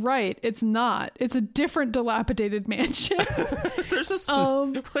 but you're right. It's not. It's a different dilapidated mansion. There's this.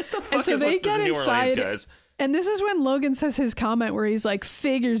 What the fuck and so is they with the get New Orleans inside. guys? And this is when Logan says his comment where he's like,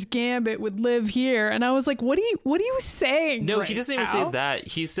 "Figures Gambit would live here," and I was like, "What are you saying?" No, right he doesn't even now? say that.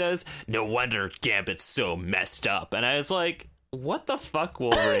 He says, "No wonder Gambit's so messed up." And I was like, what the fuck,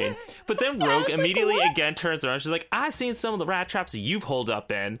 Wolverine? But then Rogue was like, immediately what? again turns around. She's like, I've seen some of the rat traps that you've holed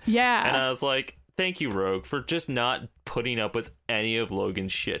up in. Yeah. And I was like, thank you, Rogue, for just not putting up with any of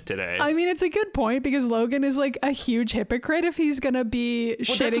Logan's shit today. I mean, it's a good point because Logan is like a huge hypocrite if he's gonna be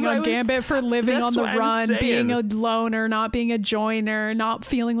shitting on Gambit for living on the run, being a loner, not being a joiner, not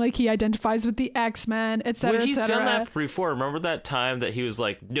feeling like he identifies with the X-Men, etc. Well, he's done that before. Remember that time that he was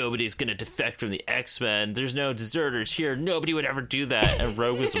like, nobody's gonna defect from the X-Men. There's no deserters here. Nobody would ever do that. And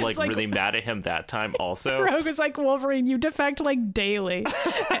Rogue was like really mad at him that time also. Rogue was like, Wolverine, you defect like daily.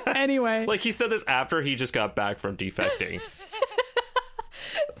 Anyway. Like he said this after he just got back from defecting.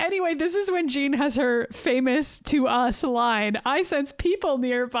 Anyway, this is when Jean has her famous to us line, "I sense people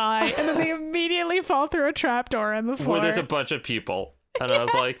nearby," and then they immediately fall through a trapdoor on the floor. Where there's a bunch of people. And I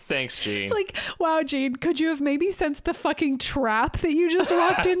was like, thanks, Jean. It's like, wow, Jean, could you have maybe sensed the fucking trap that you just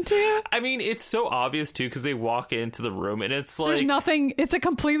walked into? I mean, it's so obvious, too, because they walk into the room and it's like... There's nothing. It's a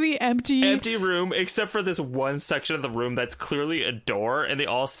completely empty room, except for this one section of the room that's clearly a door, and they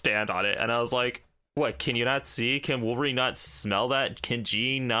all stand on it. And I was like, what, can you not see? Can Wolverine not smell that? Can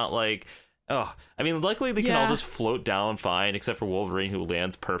Jean not, like... Oh, I mean, luckily they can all just float down fine, except for Wolverine, who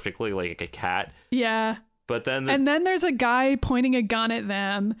lands perfectly like a cat. Yeah. But then... And then there's a guy pointing a gun at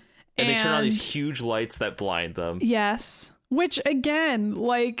them. And they turn on these huge lights that blind them. Yes. Which, again,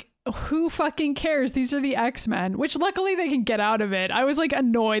 like... who fucking cares? These are the X-Men, which luckily they can get out of it. I was like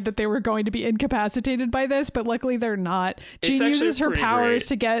annoyed that they were going to be incapacitated by this, but luckily they're not. Jean uses her powers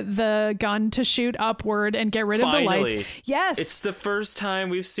to get the gun to shoot upward and get rid of the lights. Yes. It's the first time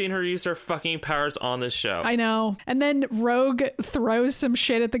we've seen her use her fucking powers on this show. I know. And then Rogue throws some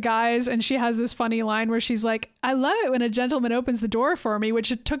shit at the guys, and she has this funny line where she's like, "I love it when a gentleman opens the door for me,"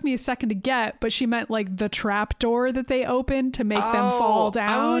 which it took me a second to get, but she meant like the trap door that they opened to make them fall down.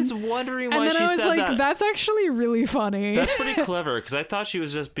 I was wondering why she said that. And then I was like, that's actually really funny. That's pretty clever, because I thought she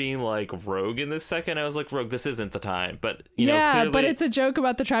was just being like Rogue in this second. I was like, Rogue, this isn't the time. But you know, clearly... but it's a joke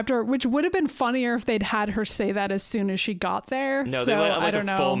about the trapdoor, which would have been funnier if they'd had her say that as soon as she got there. No, so, they let like I don't a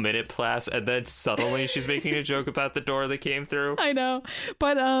know. full minute pass, and then suddenly she's making a joke about the door that came through. I know.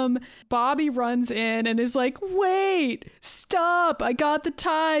 But Bobby runs in and is like, "Wait, stop. I got the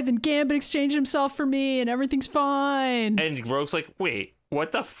tithe and Gambit exchanged himself for me and everything's fine." And Rogue's like, wait,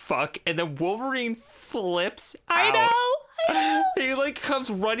 what the fuck? And then Wolverine flips out. I know. He like comes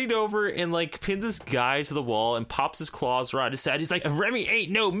running over and like pins this guy to the wall and pops his claws around his head. He's like, Remy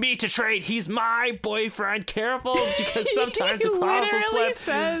ain't no me to trade. He's my boyfriend. Careful, because sometimes the claws will slip.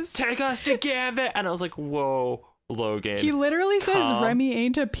 Says, "Take us to Gambit." And I was like, whoa, Logan. He literally says calm. Remy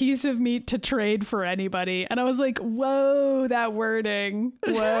ain't a piece of meat to trade for anybody. And I was like, whoa, that wording.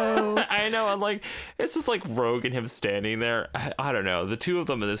 Whoa. I know. I'm like, it's just like Rogue and him standing there. I don't know. The two of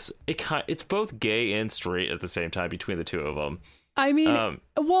them in this, it's both gay and straight at the same time between the two of them. I mean,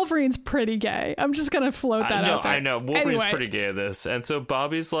 Wolverine's pretty gay. I'm just going to float that out there. I know. Wolverine's pretty gay in this. And so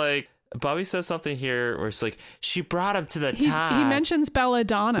Bobby says something here where it's like, she brought him to the time. He mentions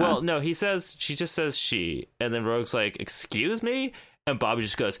Belladonna. Well, no, she just says she. And then Rogue's like, excuse me? And Bobby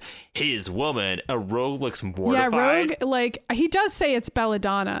just goes, his woman. And Rogue looks mortified. Yeah, Rogue, like, he does say it's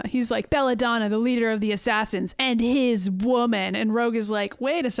Belladonna. He's like, Belladonna, the leader of the assassins, and his woman. And Rogue is like,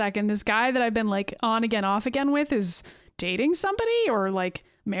 wait a second, this guy that I've been like on again, off again with is dating somebody or like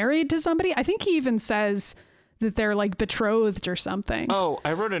married to somebody. I think he even says that they're like betrothed or something. Oh,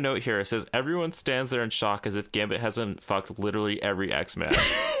 I wrote a note here. It says, everyone stands there in shock as if Gambit hasn't fucked literally every X-Man.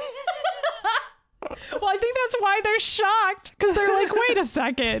 Well, I think that's why they're shocked, because they're like, wait a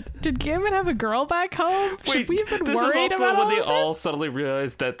second, did Gambit have a girl back home? Should we have been this worried is also about when all they of all this? suddenly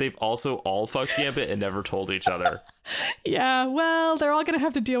realize that they've also all fucked Gambit and never told each other. Yeah, well, they're all gonna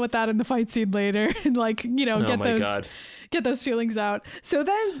have to deal with that in the fight scene later and like, you know, get those feelings out. So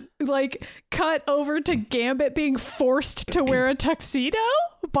then, like, cut over to Gambit being forced to wear a tuxedo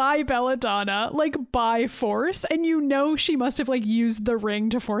by Belladonna, like by force, and you know she must have like used the ring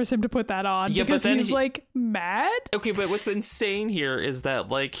to force him to put that on, because he's like mad. Okay, but what's insane here is that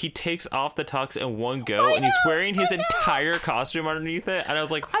like he takes off the tux in one go, and he's wearing his entire costume underneath it, and I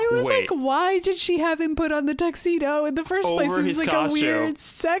was like, like, why did she have him put on the tuxedo in the first place? It's like costume. a weird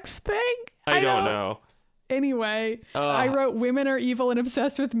sex thing. I don't know. Anyway, I wrote women are evil and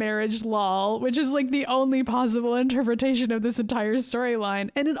obsessed with marriage, lol, which is like the only possible interpretation of this entire storyline.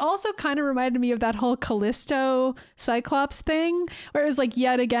 And it also kind of reminded me of that whole Callisto Cyclops thing, where it was like,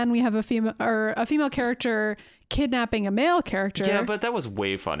 yet again, we have a female character kidnapping a male character. Yeah, but that was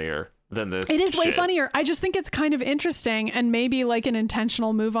way funnier than this. It is way shit. funnier. I just think it's kind of interesting and maybe like an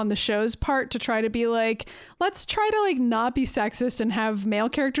intentional move on the show's part to try to be like, let's try to like not be sexist and have male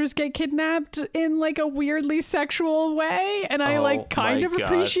characters get kidnapped in like a weirdly sexual way. And I like kind of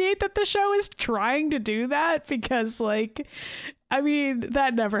appreciate that the show is trying to do that because like, I mean,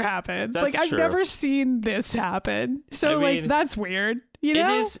 that never happens. That's like I've true. never seen this happen. So I like mean, that's weird. You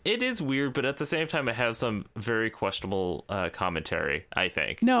know? It is weird, but at the same time, it has some very questionable commentary, I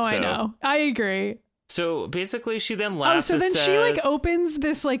think. No, I know. I agree. So basically, she then laughs. Oh, so then says, she like opens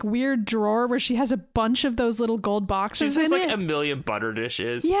this like weird drawer where she has a bunch of those little gold boxes She in says like it. a million butter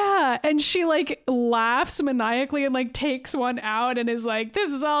dishes. Yeah, and she like laughs maniacally and like takes one out and is like,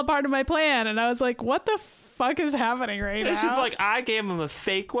 "This is all part of my plan." And I was like, "What the fuck is happening right now?" And she's like, "I gave him a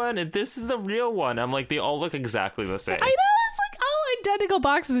fake one, and this is the real one." I'm like, they all look exactly the same. I know, it's like all identical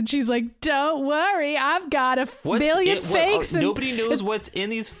boxes, and she's like, "Don't worry, I've got a million fakes." And nobody knows what's in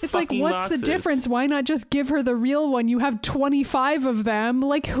these it's fucking like, what's boxes. the difference? Why not just give her the real one? You have 25 of them.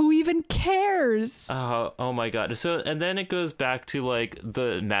 Like, who even cares? Oh my god! So and then it goes back to like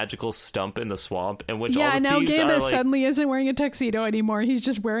the magical stump in the swamp, in which all Yeah, the now thieves are Gambit like, suddenly isn't wearing a tuxedo anymore. He's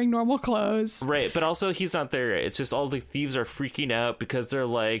just wearing normal clothes. right, but also he's not there yet. It's just all the thieves are freaking out because they're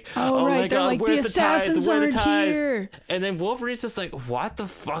like, Oh, my right, they're god, like, where's the the ties? assassins Where are aren't the ties? here. And then Wolverine's just like, what the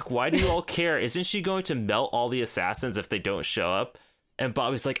fuck? Why do you all care? Isn't she going to melt all the assassins if they don't show up? And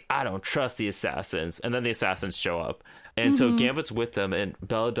Bobby's like, I don't trust the assassins. And then the assassins show up. And so Gambit's with them, and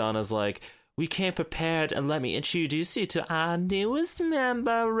Belladonna's like, we came prepared, and let me introduce you to our newest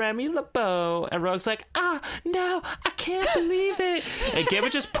member, Remy LeBeau. And Rogue's like, no, I can't believe it. And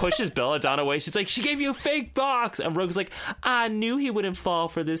Gambit just pushes Belladonna away. She's like, she gave you a fake box. And Rogue's like, I knew he wouldn't fall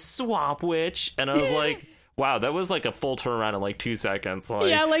for this swamp witch. And I was like, wow, that was like a full turnaround in like 2 seconds. Like,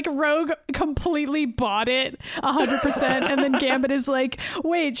 Yeah, like Rogue completely bought it 100%. And then Gambit is like,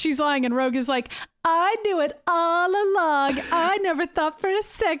 wait, she's lying. And Rogue is like, I knew it all along. I never thought for a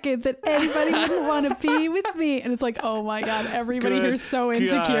second that anybody would want to be with me. And it's like, oh my God, everybody good here's so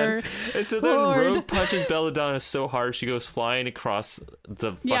insecure. God. And so then Lord. Rogue punches Belladonna so hard she goes flying across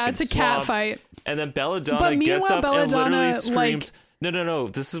the fucking Yeah, it's a cat swamp. fight. And then Belladonna But gets meanwhile, up Belladonna, and literally screams, like- no.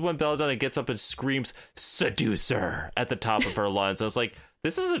 This is when Belladonna gets up and screams, seducer, at the top of her lungs. I was like,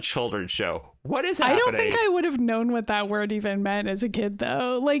 this is a children's show. What is happening? I don't think I would have known what that word even meant as a kid,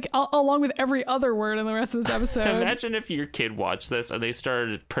 though. Like, along with every other word in the rest of this episode. Imagine if your kid watched this and they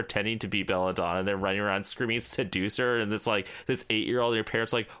started pretending to be Belladonna and they're running around screaming seducer, and it's like this 8-year-old, your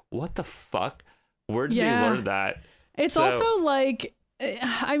parents like, what the fuck? Where did they learn that? It's also like,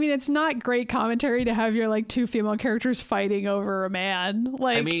 I mean, it's not great commentary to have your like two female characters fighting over a man.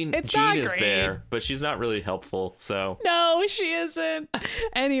 Like, I mean, it's Jean not is great. there, but she's not really helpful, so. No, she isn't.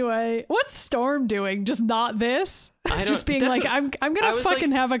 Anyway, what's Storm doing? Just not this? Just being like, I'm gonna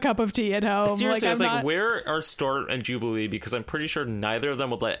fucking have a cup of tea at home. Seriously, I was like, not... where are Storm and Jubilee? Because I'm pretty sure neither of them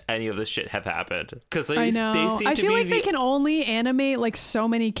would let any of this shit have happened. Because I know. They seem I to feel be like they can only animate like so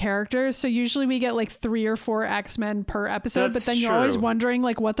many characters. So usually we get like 3 or 4 X-Men per episode. That's but then you're always true. wondering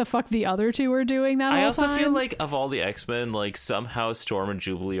like what the fuck the other two are doing that whole I also time. feel like of all the X-Men, like somehow Storm and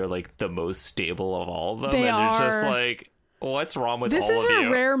Jubilee are like the most stable of all of them. They and it's just are. like, what's wrong with This all is of a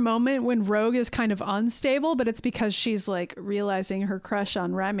you? rare moment when Rogue is kind of unstable, but it's because she's like realizing her crush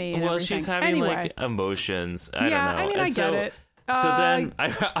on Remy. And Well, everything. she's having anyway. like emotions. I Yeah, don't know. I mean, And I get it. So then,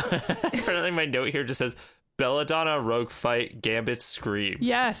 apparently my note here just says, Belladonna Rogue fight, Gambit screams.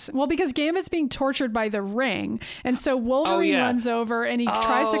 Yes. Well, because Gambit's being tortured by the ring. And so Wolverine runs over and he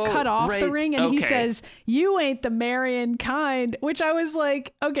tries to cut off the ring and he says, you ain't the Marion kind, which I was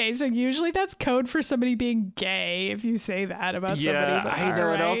like, okay, so usually that's code for somebody being gay if you say that about somebody. Yeah, But I know.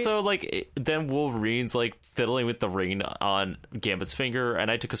 all And right. also, like, then Wolverine's like fiddling with the ring on Gambit's finger, and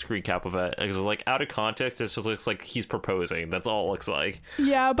I took a screen cap of it because it was like out of context. It just looks like he's proposing. That's all it looks like.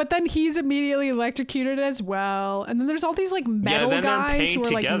 Yeah, but then he's immediately electrocuted as well. And then there's all these like metal then they're guys paying who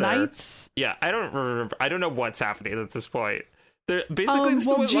are like together. knights. Yeah, I don't remember. I don't know what's happening at this point. Basically, this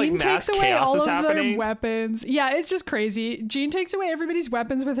Well, is what Jean like mass takes away chaos all is of happening. their weapons. Yeah, it's just crazy. Jean takes away everybody's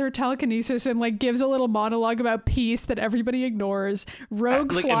weapons with her telekinesis and like gives a little monologue about peace that everybody ignores.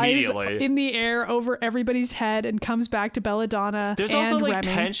 Rogue Like, flies immediately. in the air over everybody's head and comes back to Belladonna. There's and also like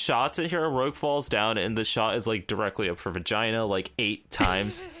Remy. 10 shots in here. Rogue falls down, and the shot is like directly up her vagina, like 8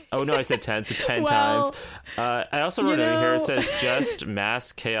 times. Oh no, I said 10, so 10 Well, times. I also wrote you in here, it know- says just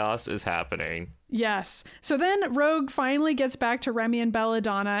mass chaos is happening. Yes. So then Rogue finally gets back to Remy and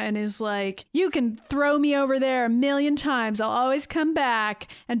Belladonna and is like, you can throw me over there 1,000,000 times. I'll always come back.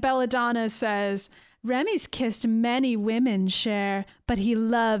 And Belladonna says, Remy's kissed many women, Cher, but he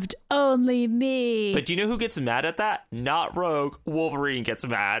loved only me. But do you know who gets mad at that? Not Rogue. Wolverine gets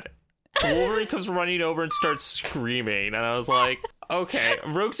mad. Wolverine comes running over and starts screaming. And I was like, okay.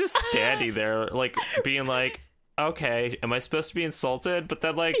 Rogue's just standing there, like, being like, okay, am I supposed to be insulted? But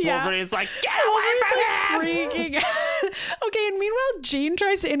then, like, Wolverine's like, get away from him! Freaking out. Okay, and meanwhile, Jean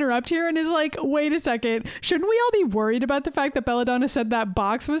tries to interrupt here and is like, wait a second, shouldn't we all be worried about the fact that Belladonna said that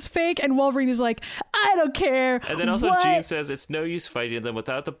box was fake? And Wolverine is like, I don't care. And then also Jean says, it's no use fighting them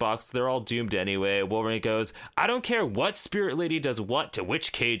without the box. They're all doomed anyway. Wolverine goes, I don't care what spirit lady does what to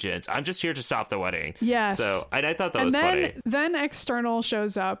which Cajuns. I'm just here to stop the wedding. Yes. So, and I thought that was funny. Then X-Ternal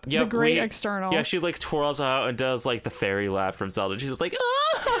shows up. Yep, the great X-Ternal. Yeah, she, like, twirls out and does, like, the fairy laugh from Zelda. She's just like,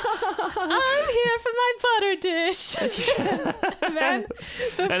 oh, I'm here for my butter dish. Then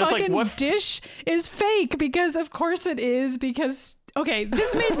the fucking dish is fake because of course it is, because okay,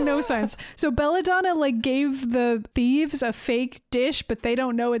 this made no sense. So Belladonna like gave the thieves a fake dish, but they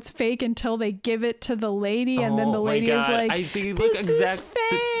don't know it's fake until they give it to the lady, and then the lady is like, this is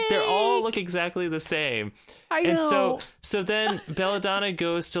fake. They all look exactly the same. I know. And so then Belladonna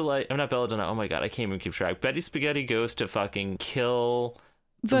goes to like, I'm not Belladonna. Oh my god, I can't even keep track. Betty Spaghetti goes to fucking kill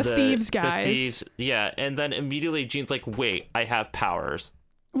the thieves guys. The thieves, yeah, and then immediately Jean's like, wait, I have powers.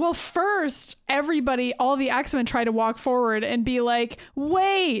 Well, first, everybody, all the X-Men try to walk forward and be like,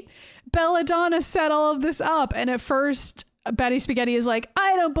 wait, Belladonna set all of this up. And at first, Betty Spaghetti is like,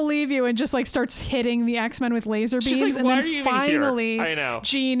 I don't believe you, and just like starts hitting the X-Men with laser beams. She's like, and why then are you finally, even here? I know.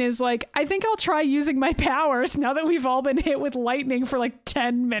 Jean is like, I think I'll try using my powers now that we've all been hit with lightning for like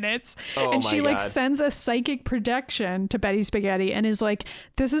 10 minutes. And she like sends a psychic projection to Betty Spaghetti and is like,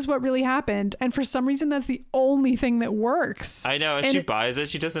 this is what really happened. And for some reason, that's the only thing that works. I know. And she buys it.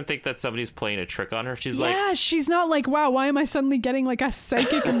 She doesn't think that somebody's playing a trick on her. She's like, yeah, she's not like, wow, why am I suddenly getting like a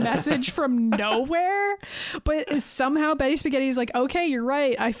psychic message from nowhere? But somehow Betty Spaghetti is like, okay, you're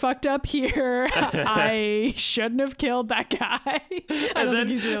right. I fucked up here. I shouldn't have killed that guy. I don't think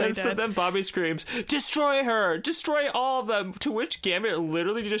he's really dead. So then Bobby screams, destroy her, destroy all of them. To which Gambit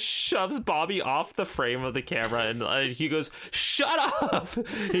literally just shoves Bobby off the frame of the camera, and he goes, shut up.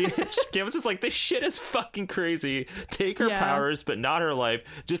 Gambit's just like, this shit is fucking crazy. Take her powers, but not her life.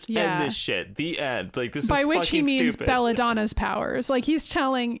 Just end this shit. The end. Like, this is fucking stupid. By which he means Belladonna's powers. Like, he's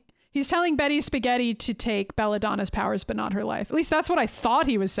telling Betty Spaghetti to take Belladonna's powers, but not her life. At least that's what I thought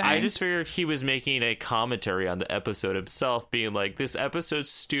he was saying. I just figured he was making a commentary on the episode himself, being like, this episode's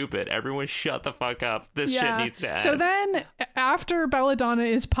stupid. Everyone shut the fuck up. This shit needs to end. So then, after Belladonna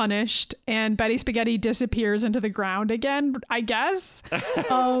is punished and Betty Spaghetti disappears into the ground again, I guess,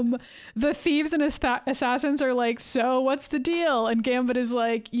 the thieves and assassins are like, so what's the deal? And Gambit is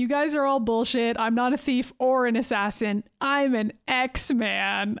like, you guys are all bullshit. I'm not a thief or an assassin. I'm an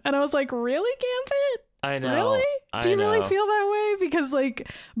X-Man. And I was like, really, Gambit? I know. Really? Do you really feel that way? Because like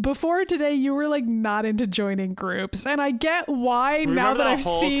before today, you were like not into joining groups, and I get why now that I've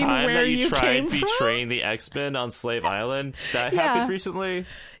seen where you came from. Remember the whole time that you tried betraying the X-Men on Slave Island? That happened recently?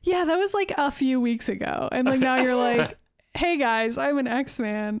 Yeah, that was like a few weeks ago, and like now you're like, hey guys, I'm an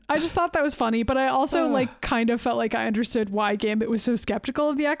X-Man. I just thought that was funny, but I also like kind of felt like I understood why Gambit was so skeptical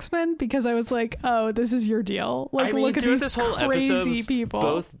of the X-Men, because I was like, oh, this is your deal. Like, I mean, look at these crazy people.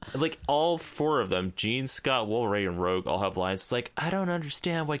 Both, like all four of them, Jean, Scott, Wolverine, and Rogue, all have lines. It's like, I don't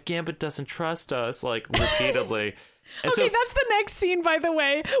understand why Gambit doesn't trust us, like repeatedly. And okay, that's the next scene, by the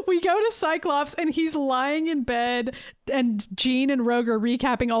way. We go to Cyclops and he's lying in bed, and Jean and Rogue are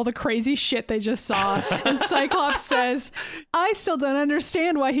recapping all the crazy shit they just saw. And Cyclops says, I still don't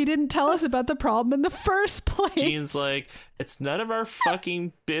understand why he didn't tell us about the problem in the first place. Jean's like, it's none of our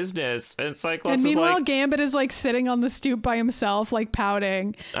fucking business. And Cyclops and meanwhile, is like, Gambit is like sitting on the stoop by himself, like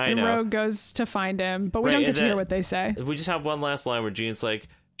pouting. And Rogue goes to find him, but we don't get to hear what they say. We just have one last line where Jean's like,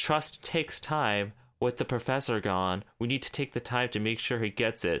 trust takes time. With the professor gone, we need to take the time to make sure he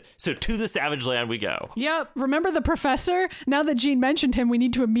gets it. So to the Savage Land we go. Yep. Remember the professor? Now that Jean mentioned him, we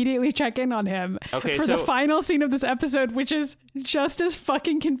need to immediately check in on him. Okay, for the final scene of this episode, which is just as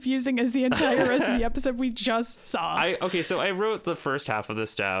fucking confusing as the entire rest of the episode we just saw. So I wrote the first half of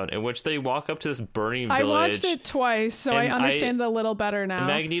this down, in which they walk up to this burning village. I watched it twice, so I understand it a little better now.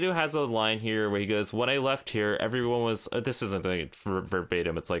 Magneto has a line here where he goes, when I left here, everyone was... this isn't like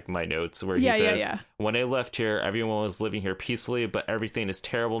verbatim, it's like my notes, where he says... when I left here, everyone was living here peacefully, but everything is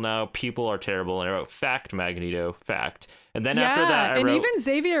terrible now. People are terrible. And I wrote, fact, Magneto, fact. And then after that, I wrote... even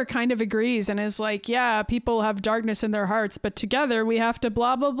Xavier kind of agrees and is like, yeah, people have darkness in their hearts, but together we have to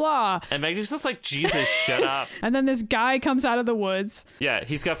blah, blah, blah. And Magneto's just like, Jesus, shut up. And then this guy comes out of the woods. Yeah,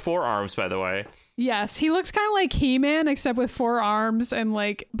 he's got 4 arms, by the way. Yes, he looks kind of like He-Man, except with 4 arms and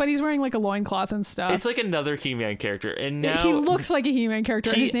like, but he's wearing like a loincloth and stuff. It's like another He-Man character, and now he looks like a He-Man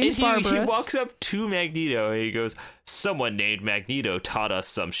character. His name's Barbarous. He walks up to Magneto and he goes, "Someone named Magneto taught us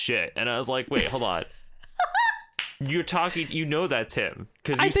some shit." And I was like, "Wait, hold on." You're talking, you know that's him.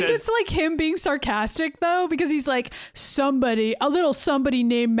 I think it's like him being sarcastic though, because he's like, a little somebody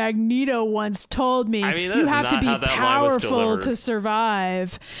named Magneto once told me, I mean, you have to be powerful to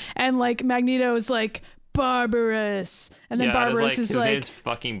survive. And like Magneto's like, Barbarous. And then Barbarous is his like, name's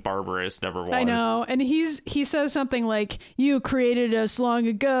fucking Barbarous, number 1. I know. And he says something like, you created us long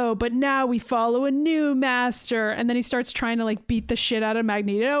ago, but now we follow a new master. And then he starts trying to like beat the shit out of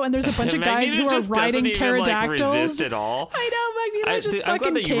Magneto. And there's a bunch of guys who are riding pterodactyls. Like, resist at all. I know, Magneto just I'm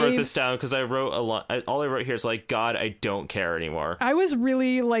fucking glad that you caves. wrote this down, because I wrote a lot. All I wrote here is like, God, I don't care anymore. I was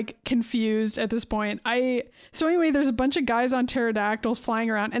really like confused at this point. So anyway, there's a bunch of guys on pterodactyls flying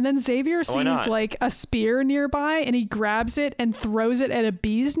around, and then Xavier sees like a spear nearby, and he grabs it and throws it at a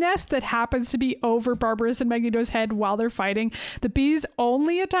bee's nest that happens to be over Barbarous and Magneto's head while they're fighting. The bees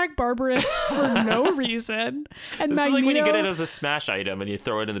only attack Barbarous for no reason. And This Magneto, is like when you get it as a smash item and you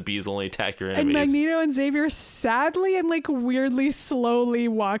throw it and the bees only attack your enemies. And Magneto and Xavier sadly and like weirdly slowly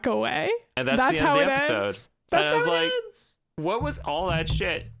walk away. And that's the end of the episode. Ends. That's how it it ends. What was all that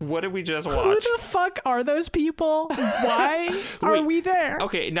shit? What did we just watch? Who the fuck are those people? Why are we there?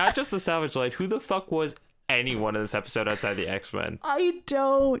 Okay, not just the Salvage Light. Who the fuck was anyone in this episode outside the X-Men? I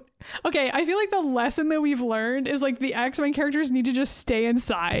don't. Okay, I feel like the lesson that we've learned is like the X-Men characters need to just stay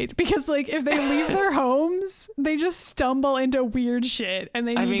inside, because like if they leave their homes, they just stumble into weird shit, and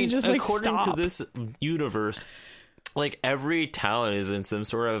they need to just like according stop. to this universe, like every town is in some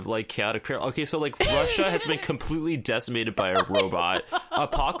sort of like chaotic peril. Okay, so like Russia has been completely decimated by a robot.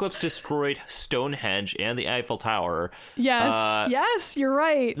 Apocalypse destroyed Stonehenge and the Eiffel Tower. Yes, you're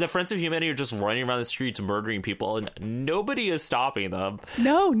right. The Friends of Humanity are just running around the streets murdering people, and nobody is stopping them.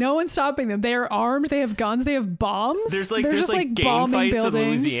 No one's stopping them. They are armed. They have guns. They have bombs. There's just like gang bombing fights buildings. in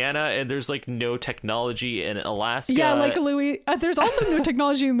Louisiana, and there's like no technology in Alaska. Yeah, like there's also no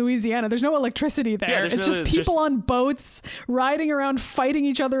technology in Louisiana. There's no electricity there. Yeah, it's just people on boats riding around fighting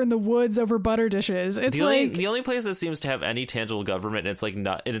each other in the woods over butter dishes. It's the only place that seems to have any tangible government, and it's like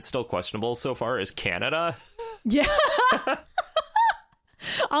not, and it's still questionable so far, is Canada. Yeah.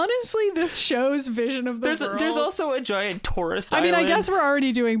 Honestly, this show's vision of the world. There's also a giant tourist island. I mean, I guess we're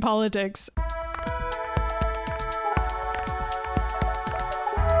already doing politics.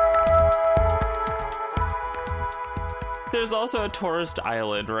 There's also a tourist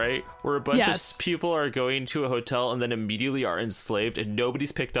island, right? Where a bunch of people are going to a hotel and then immediately are enslaved, and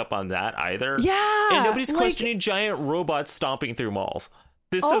nobody's picked up on that either. Yeah. And nobody's questioning giant robots stomping through malls.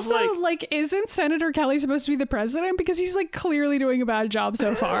 This also, is like, isn't Senator Kelly supposed to be the president? Because he's like clearly doing a bad job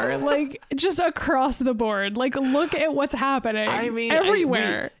so far. Like, just across the board. Like, look at what's happening. I mean,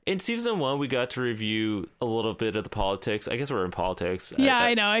 everywhere. In season 1, we got to review a little bit of the politics. I guess we're in politics. Yeah,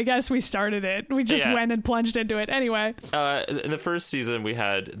 I know. I guess we started it. We just went and plunged into it. Anyway. In the first season, we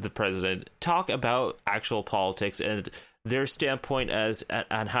had the president talk about actual politics and their standpoint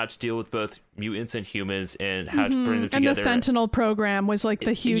on how to deal with both mutants and humans and how to bring them together. And the Sentinel program was like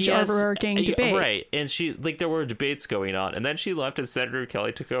the huge overarching debate. Right. And there were debates going on, and then she left and Senator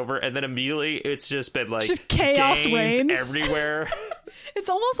Kelly took over, and then immediately it's just been like just chaos reigns everywhere. It's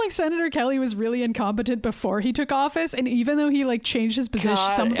almost like Senator Kelly was really incompetent before he took office, and even though he like changed his position,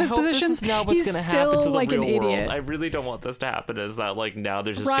 some of his positions, he's still like an idiot. I really don't want this to happen. Is that like now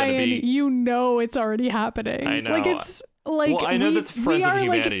there's just Ryan, going to be? You know, it's already happening. I know. Like it's. Like, well, I know that Friends of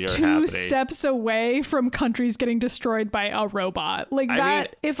Humanity like are 2 happening. steps away from countries getting destroyed by a robot. Like that, I mean,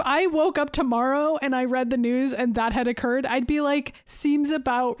 if I woke up tomorrow and I read the news and that had occurred, I'd be like, seems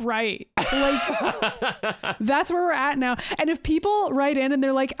about right. Like, that's where we're at now. And if people write in and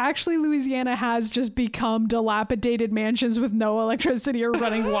they're like, actually, Louisiana has just become dilapidated mansions with no electricity or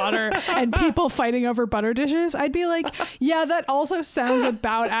running water and people fighting over butter dishes, I'd be like, yeah, that also sounds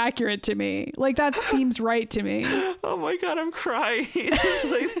about accurate to me. Like, that seems right to me. Oh my my god, I'm crying. It's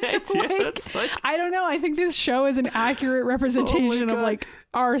like the idea. Like, That's like, I don't know. I think this show is an accurate representation of God. like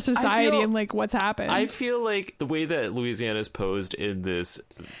our society feel- and like what's happened. I feel like the way that Louisiana is posed in this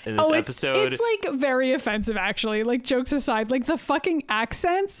it's episode. like very offensive actually. Like jokes aside, like the fucking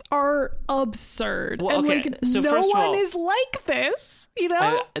accents are absurd. Well, and okay, like so no first of one all- is like this, you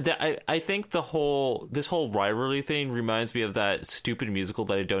know? I think this whole rivalry thing reminds me of that stupid musical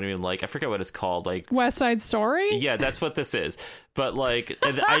that I don't even like. I forget what it's called. Like West Side Story? yeah, that's what this is. But like,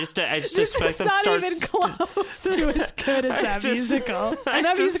 I just This expect is them not start. even close to as good as that musical. And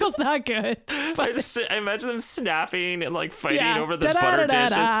that musical's not good. But I imagine them snapping and like fighting yeah. over the butter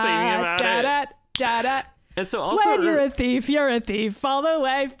dishes, singing about it. Da-da. And so also, When you're a thief, you're a thief. All the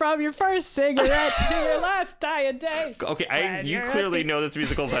way from your first cigarette to your last dying day. okay, When you you're a clearly thief. know this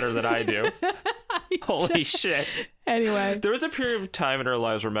musical better than I do. Holy shit. Anyway. There was a period of time in our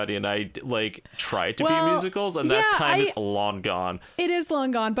lives where Maddie and I like tried to Well, be musicals, and yeah, that time is long gone. It is long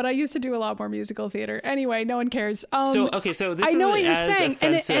gone, but I used to do a lot more musical theater. Anyway, no one cares. So this I know isn't what you're as saying,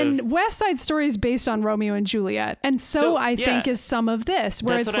 offensive. and West Side Story is based on Romeo and Juliet, and so I think yeah. is some of this,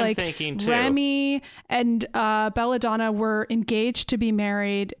 where That's it's what I'm like thinking, too. Remy and Belladonna were engaged to be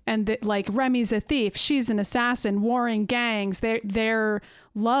married, and like Remy's a thief, she's an assassin, warring gangs. Their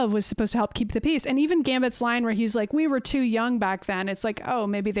love was supposed to help keep the peace, and even Gambit's line where he's like, "We were too young back then." It's like, oh,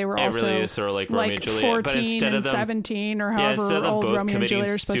 maybe they were It also really is sort of like Romeo and Juliet, 14 but instead and of them 17 or yeah, however instead of them old both Romeo and committing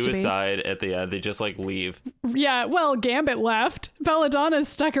Juliet are supposed to be. suicide at the end, they just like leave. Yeah, well, Gambit left. Belladonna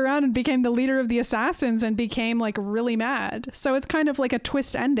stuck around and became the leader of the assassins and became like really mad. So it's kind of like a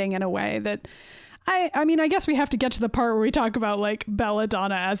twist ending in a way that I mean, I guess we have to get to the part where we talk about like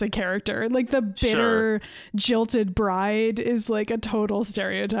Belladonna as a character. Like the bitter, jilted bride is like a total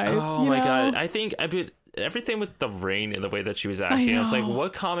stereotype. Oh you my know? god! I think everything with the rain and the way that she was acting, I was like, know.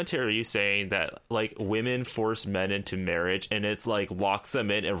 what commentary are you saying that like women force men into marriage and it's like locks them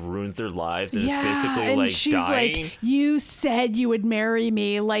in and ruins their lives and it's basically and like she's dying? like, you said you would marry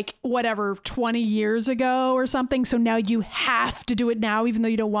me like whatever 20 years ago or something, so now you have to do it now even though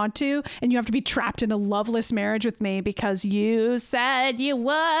you don't want to, and you have to be trapped in a loveless marriage with me because you said you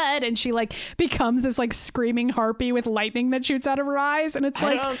would. And she like becomes this like screaming harpy with lightning that shoots out of her eyes, and it's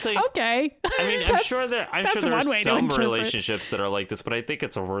I like, don't think- okay. I mean, I'm sure there are one way to some interpret. relationships that are like this, but I think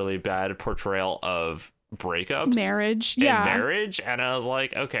it's a really bad portrayal of breakups, Marriage, and yeah. marriage. And I was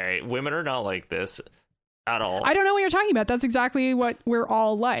like, okay, women are not like this at all. I don't know what you're talking about. That's exactly what we're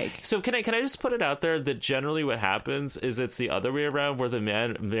all like. So can I just put it out there that generally what happens is it's the other way around, where the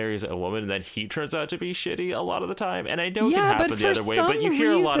man marries a woman and then he turns out to be shitty a lot of the time. And I know it can happen the other way, but you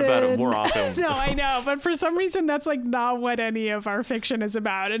hear a lot about it more often. No, I know, but for some reason that's like not what any of our fiction is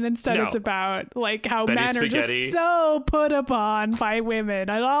about, and instead No. it's about like how Betty men are Spaghetti. just so put upon by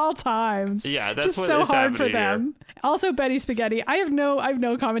women at all times. Yeah, that's just what so is hard for happening here. them. Also, Betty Spaghetti. I have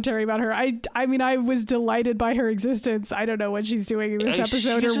no commentary about her. I mean, I was delighted by her existence. I don't know what she's doing in this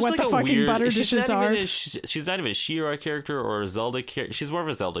episode She's or just what like the a fucking weird- butter she's dishes not are. even she's not even a She-Ra character or a Zelda character. She's more of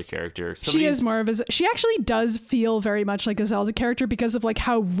a Zelda character. She is more of a. She actually does feel very much like a Zelda character because of like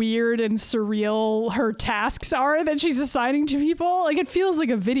how weird and surreal her tasks are that she's assigning to people. Like it feels like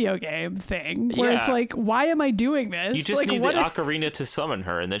a video game thing where it's Yeah. like, why am I doing this? You just like, need the what ocarina to summon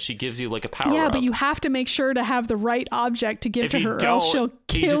her, and then she gives you like a power yeah, up. but you have to make sure to have the right object to give if to you her, or don't, else she'll you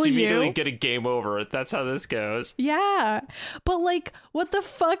kill just immediately you. get a game over. That's how this goes. Yeah. But like, what the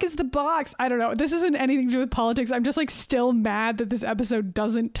fuck is the box? I don't know. This isn't anything to do with politics. I'm just like still mad that this episode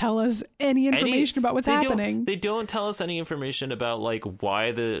doesn't tell us any information about what's happening. They don't tell us any information about like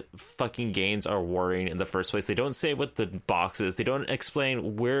why the fucking Gaines are warring in the first place. They don't say what the box is. They don't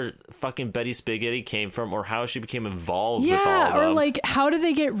explain where fucking Betty Spaghetti came from or how she became involved with all of Yeah, or them. like, how do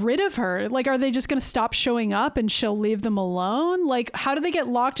they get rid of her? Like, are they just going to stop showing up and she'll leave them alone? Like, how do they get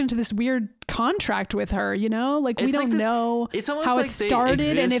locked into this weird contract with her, you know? Like, we It's don't like this- know it's almost how like it they started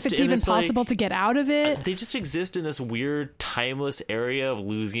and if exist it's in even this, like- possible to get out of it. They just exist in this weird, timeless area of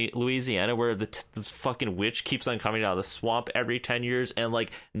Louisiana where this fucking witch keeps on coming out of the swamp every 10 years, and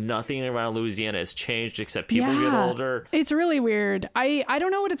like nothing around Louisiana has changed except people get older. It's really weird. I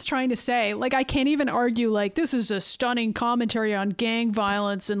don't know what it's trying to say. Like, I can't even argue like this is a stunning commentary on gang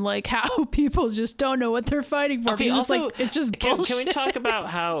violence and like how people just don't know what they're fighting for. Okay, because also, it's like it's just can bullshit. we talk about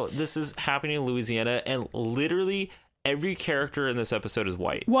how this is happening in Louisiana and literally every character in this episode is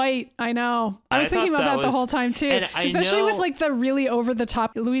white? White, I know. I was thinking thought about that that the was- whole time too, and I especially with know- like the really over the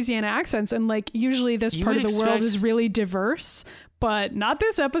top Louisiana accents, and like usually this You part of would the world expect- is really diverse, but not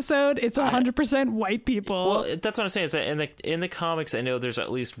this episode. It's 100% white people. Well, that's what I'm saying. Is that in the comics, I know there's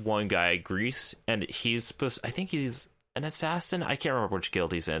at least one guy, Grease, and he's supposed. I think he's an assassin? I can't remember which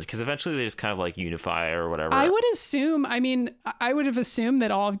guild he's in, because eventually they just kind of like unify or whatever. I would assume, I would have assumed that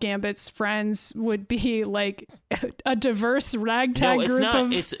all of Gambit's friends would be like a diverse ragtag no, it's group not.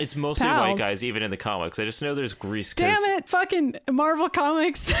 of It's mostly pals. white guys, even in the comics. I just know there's Grease. Damn it, fucking Marvel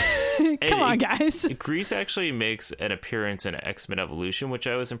Comics. Come on, guys. Grease actually makes an appearance in X-Men Evolution, which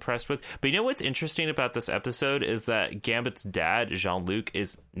I was impressed with. But you know what's interesting about this episode is that Gambit's dad, Jean-Luc,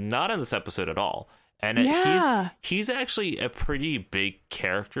 is not in this episode at all. And he's actually a pretty big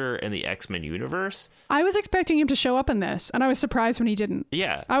character in the X-Men universe. I was expecting him to show up in this, and I was surprised when he didn't.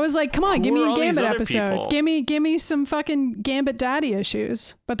 Yeah. I was like, come on, give me a Gambit episode. People? Give me some fucking Gambit daddy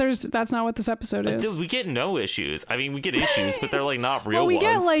issues. But that's not what this episode is. Dude, we get no issues. I mean, we get issues, but they're like not real we ones.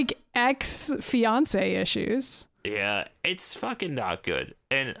 get like ex-fiancé issues. Yeah, it's fucking not good.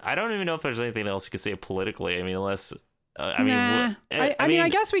 And I don't even know if there's anything else you could say politically. I mean, unless... I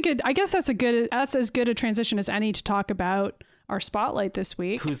guess that's as good a transition as any to talk about our spotlight this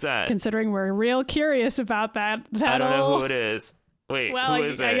week. Who's that? Considering we're real curious about that. I don't know who it is. Wait, well, who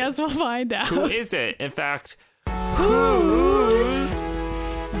is it? I guess we'll find out. Who is it? In fact, who's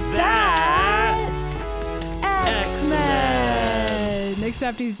that X-Men?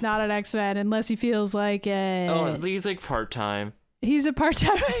 Except he's not an X-Men unless he feels like it. Oh, he's like part-time. He's a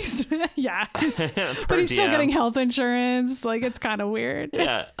part-time X-Men. Yeah. But he's still getting health insurance. Like, it's kind of weird.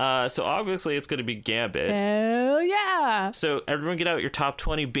 Yeah. So obviously it's going to be Gambit. Hell yeah. So everyone get out your top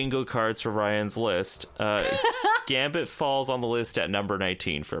 20 bingo cards for Ryan's list. Gambit falls on the list at number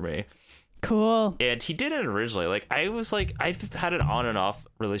 19 for me. Cool. And he did it originally. Like, I've had an on and off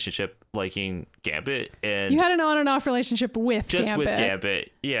relationship liking Gambit. And you had an on and off relationship with Gambit. Just with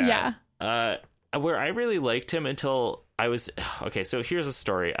Gambit. Yeah. Yeah. Where I really liked him until... okay, so here's a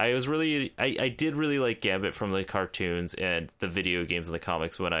story. I did really like Gambit from the cartoons and the video games and the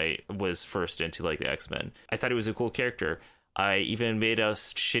comics when I was first into like the X-Men. I thought he was a cool character. I even made a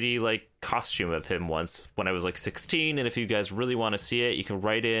shitty like costume of him once when I was like 16, and if you guys really want to see it, you can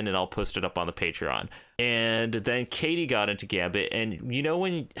write in and I'll post it up on the Patreon. And then Katie got into Gambit, and you know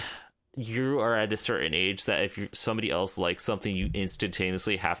when you are at a certain age that if somebody else likes something, you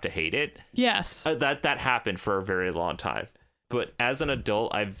instantaneously have to hate it. Yes. That happened for a very long time. But as an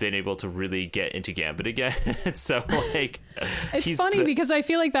adult, I've been able to really get into Gambit again. So, like... It's funny because I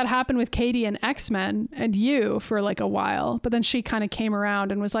feel like that happened with Katie and X-Men and you for, like, a while. But then she kind of came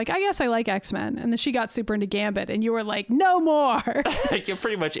around and was like, I guess I like X-Men. And then she got super into Gambit. And you were like, no more! Yeah,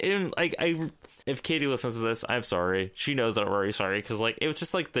 pretty much. And, like, if Katie listens to this, I'm sorry. She knows that I'm already sorry. Because, like, it was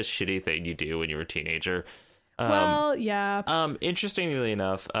just, like, the shitty thing you do when you were a teenager. Well, yeah. Interestingly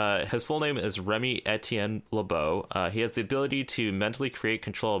enough, his full name is Remy Etienne Lebeau. He has the ability to mentally create,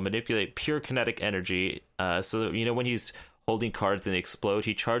 control, and manipulate pure kinetic energy. So, you know, when he's holding cards and they explode,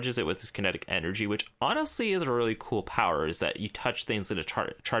 he charges it with his kinetic energy, which honestly is a really cool power, is that you touch things and it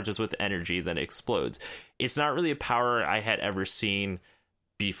charges with energy, then it explodes. It's not really a power I had ever seen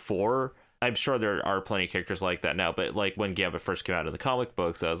before. I'm sure there are plenty of characters like that now, but like when Gambit first came out in the comic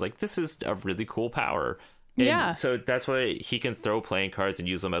books, I was like, this is a really cool power. And yeah. So that's why he can throw playing cards and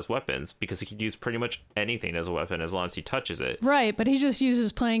use them as weapons, because he can use pretty much anything as a weapon as long as he touches it. Right, but he just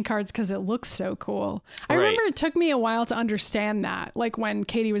uses playing cards because it looks so cool. I remember it took me a while to understand that. Like when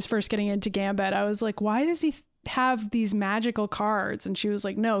Katie was first getting into Gambit, I was like, why does he have these magical cards? And she was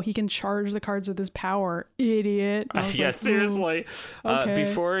like, no, he can charge the cards with his power, idiot. Yeah, like, seriously. Okay.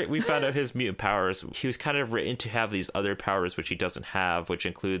 Before we found out his mutant powers, he was kind of written to have these other powers which he doesn't have, which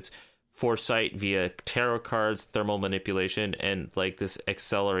includes foresight via tarot cards, thermal manipulation, and like this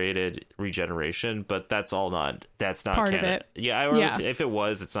accelerated regeneration. But that's not part canon. of it. Yeah, if it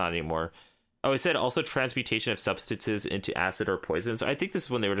was, it's not anymore. Oh, it said also transmutation of substances into acid or poison. So I think this is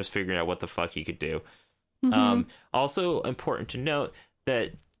when they were just figuring out what the fuck he could do. Mm-hmm. Also important to note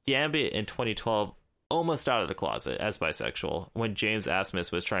that Gambit in 2012 almost out of the closet as bisexual when James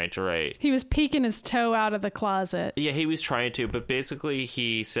Asmus was trying to write. He was peeking his toe out of the closet. Yeah, he was trying to, but basically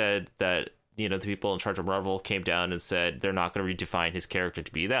he said that, you know, the people in charge of Marvel came down and said they're not going to redefine his character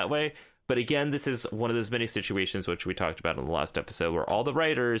to be that way. But again, this is one of those many situations which we talked about in the last episode where all the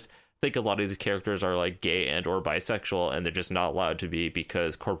writers think a lot of these characters are like gay and or bisexual, and they're just not allowed to be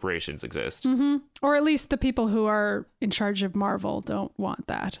because corporations exist. Mm-hmm. Or at least the people who are in charge of Marvel don't want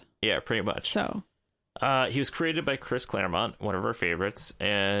that. Yeah, pretty much. So he was created by Chris Claremont, one of our favorites,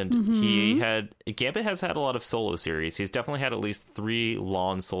 and Gambit has had a lot of solo series. He's definitely had at least 3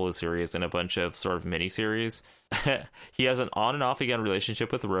 long solo series and a bunch of sort of mini series. He has an on and off again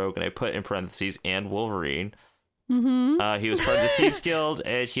relationship with Rogue, and I put in parentheses, and Wolverine. Mm-hmm. He was part of the Thieves Guild,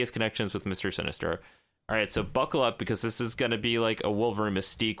 and he has connections with Mr. Sinister. All right, so buckle up because this is going to be like a Wolverine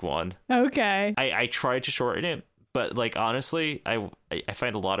Mystique one. Okay. I tried to shorten it, But like honestly, I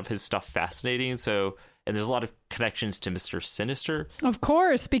find a lot of his stuff fascinating. So, and there's a lot of connections to Mr. Sinister. Of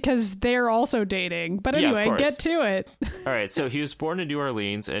course, because they're also dating. But anyway, get to it. All right, so he was born in New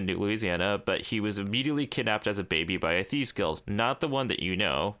Orleans and Louisiana, but he was immediately kidnapped as a baby by a thieves guild. Not the one that you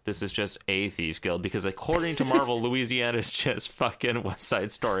know. This is just a thieves guild, because according to Marvel, Louisiana is just fucking West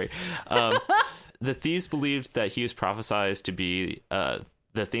Side Story. The thieves believed that he was prophesized to be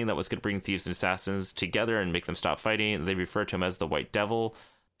the thing that was going to bring thieves and assassins together and make them stop fighting. They referred to him as the White Devil.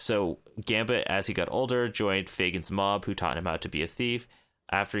 So Gambit, as he got older, joined Fagin's mob, who taught him how to be a thief.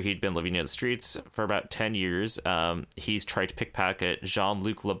 After he'd been living in the streets for about 10 years, he's tried to pickpocket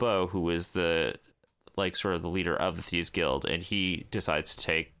Jean-Luc Lebeau, who was the sort of the leader of the Thieves Guild, and he decides to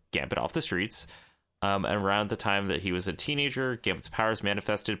take Gambit off the streets. And around the time that he was a teenager, Gambit's powers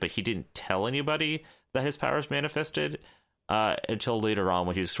manifested, but he didn't tell anybody that his powers manifested until later on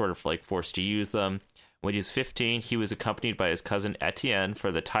when he was sort of forced to use them. When he was 15, he was accompanied by his cousin Etienne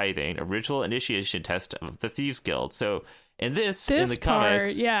for the tithing, original initiation test of the Thieves Guild. So in the part,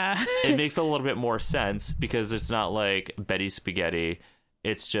 comics, yeah. it makes a little bit more sense because it's not like Betty Spaghetti.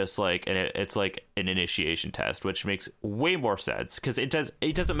 It's just it's like an initiation test, which makes way more sense because it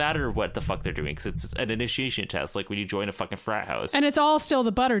doesn't matter what the fuck they're doing because it's an initiation test, like when you join a fucking frat house. And it's all still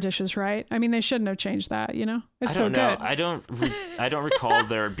the butter dishes, right? I mean, they shouldn't have changed that, you know? It's so good. I don't recall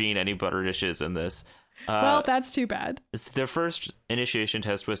there being any butter dishes in this. Well, that's too bad. Their first initiation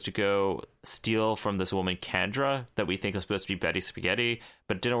test was to go steal from this woman, Kendra, that we think is supposed to be Betty Spaghetti,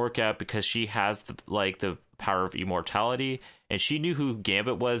 but it didn't work out because she has the power of immortality, and she knew who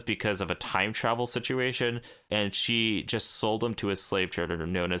Gambit was because of a time travel situation, and she just sold him to a slave trader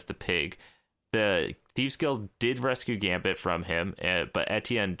known as the Pig. The Thieves Guild did rescue Gambit from him, but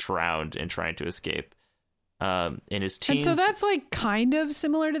Etienne drowned in trying to escape. In his teens. And so that's kind of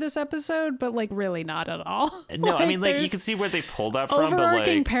similar to this episode, but really not at all. No, I mean you can see where they pulled that from,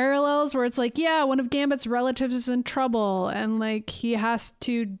 overarching parallels where it's one of Gambit's relatives is in trouble and he has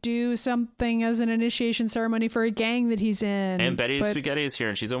to do something as an initiation ceremony for a gang that he's in. And Betty Spaghetti is here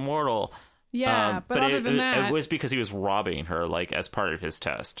and she's immortal. Yeah, but other than that... It was because he was robbing her, as part of his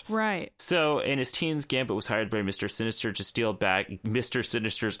test. Right. So, in his teens, Gambit was hired by Mr. Sinister to steal back Mr.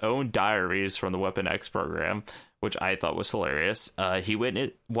 Sinister's own diaries from the Weapon X program, which I thought was hilarious.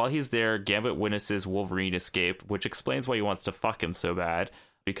 While he's there, Gambit witnesses Wolverine escape, which explains why he wants to fuck him so bad,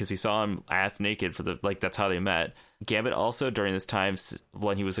 because he saw him ass naked for that's how they met. Gambit also, during this time,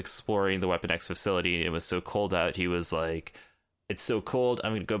 when he was exploring the Weapon X facility, and it was so cold out, he was like... It's so cold,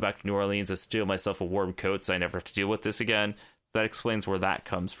 I'm going to go back to New Orleans and steal myself a warm coat so I never have to deal with this again. So that explains where that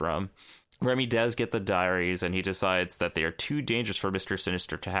comes from. Remy does get the diaries, and he decides that they are too dangerous for Mr.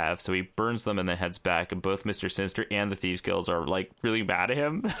 Sinister to have, so he burns them and then heads back, and both Mr. Sinister and the Thieves Guilds are, really mad at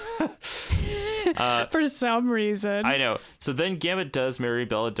him. For some reason. I know. So then Gambit does marry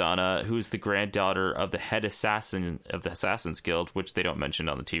Belladonna, who's the granddaughter of the head assassin of the Assassins Guild, which they don't mention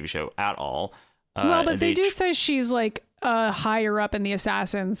on the TV show at all. Well, but they do say she's higher up in the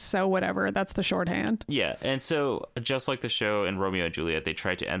Assassins, so whatever, that's the shorthand. Yeah, and so just like the show in Romeo and Juliet, they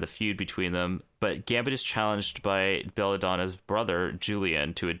tried to end the feud between them, but Gambit is challenged by Belladonna's brother,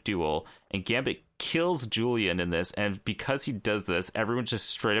 Julian, to a duel, and Gambit kills Julian in this, and because he does this, everyone just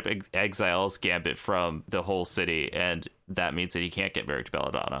straight up exiles Gambit from the whole city, and that means that he can't get married to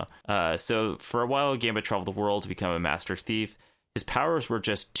Belladonna. So for a while, Gambit traveled the world to become a master thief. His powers were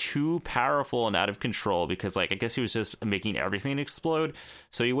just too powerful and out of control because, I guess he was just making everything explode.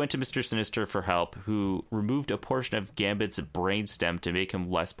 So he went to Mr. Sinister for help, who removed a portion of Gambit's brainstem to make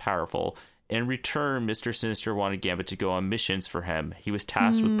him less powerful. In return, Mr. Sinister wanted Gambit to go on missions for him. He was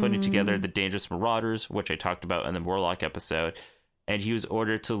tasked with putting together the Dangerous Marauders, which I talked about in the Morlock episode, and he was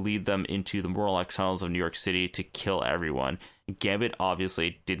ordered to lead them into the Morlock tunnels of New York City to kill everyone. Gambit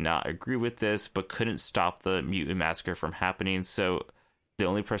obviously did not agree with this, but couldn't stop the mutant massacre from happening. So the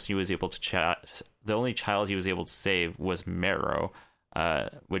only person he was able to the only child he was able to save was Marrow,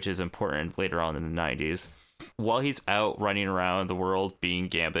 which is important later on in the 90s. While he's out running around the world being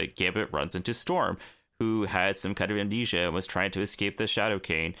Gambit, Gambit runs into Storm, who had some kind of amnesia and was trying to escape the Shadow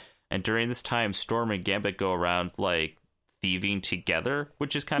Cane. And during this time, Storm and Gambit go around thieving together,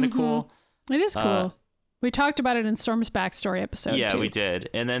 which is kind of cool. It is cool. We talked about it in Storm's backstory episode. Yeah, too. we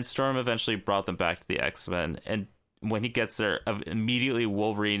did. And then Storm eventually brought them back to the X-Men. And when he gets there, immediately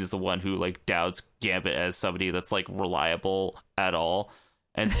Wolverine is the one who doubts Gambit as somebody that's reliable at all.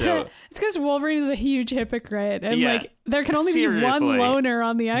 And so it's because Wolverine is a huge hypocrite, and there can only be one loner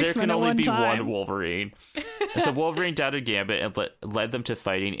on the X-Men at one time. There can only be one Wolverine. So Wolverine doubted Gambit and led them to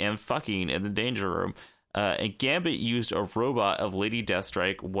fighting and fucking in the Danger Room. And Gambit used a robot of Lady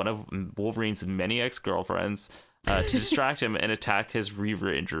Deathstrike, one of Wolverine's many ex-girlfriends, to distract him and attack his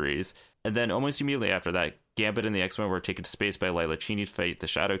Reaver injuries. And then almost immediately after that, Gambit and the X-Men were taken to space by Lila Cheney to fight the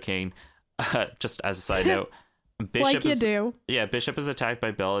Shadow King. Just as a side note, Bishop Bishop is attacked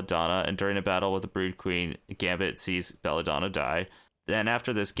by Belladonna, and during a battle with the Brood Queen, Gambit sees Belladonna die. Then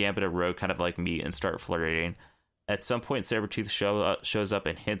after this, Gambit and Rogue kind of like meet and start flirting. At some point, Sabretooth shows up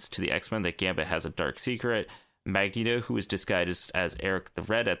and hints to the X-Men that Gambit has a dark secret. Magneto, who was disguised as Eric the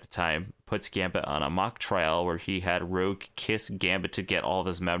Red at the time, puts Gambit on a mock trial where he had Rogue kiss Gambit to get all of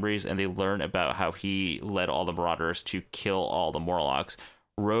his memories, and they learn about how he led all the Marauders to kill all the Morlocks.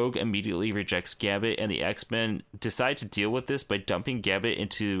 Rogue immediately rejects Gambit, and the X-Men decide to deal with this by dumping Gambit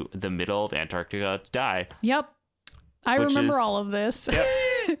into the middle of Antarctica to die. Yep. I remember all of this.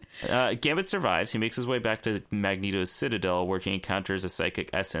 Yep. Gambit survives. He makes his way back to Magneto's Citadel, where he encounters a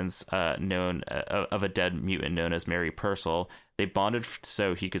psychic essence of a dead mutant known as Mary Purcell. They bonded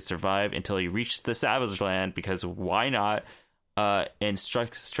so he could survive until he reached the Savage Land, because why not? And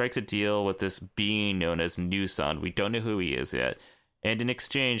strikes a deal with this being known as New Sun. We don't know who he is yet. And in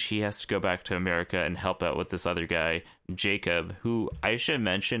exchange, he has to go back to America and help out with this other guy, Jacob, who I should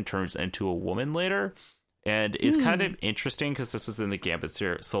mention turns into a woman later. And it's kind of interesting because this is in the Gambit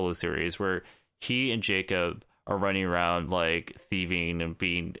solo series where he and Jacob are running around like thieving and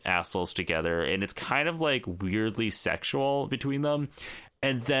being assholes together. And it's kind of like weirdly sexual between them.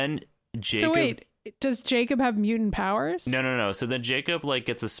 And then Jacob... So wait, does Jacob have mutant powers? No. So then Jacob like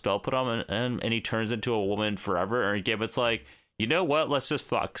gets a spell put on him and he turns into a woman forever. And Gambit's like, you know what? Let's just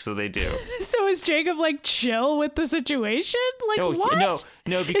fuck. So they do. So is Jacob like chill with the situation? Like what?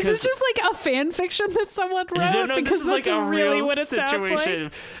 No, because is this just like a fan fiction that someone wrote? No, because this is that's like a really real what it situation. Sounds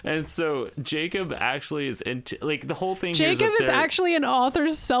like. And so Jacob actually is into like the whole thing. Jacob is actually an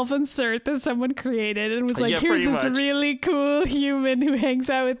author's self-insert that someone created and was like, here's this really cool human who hangs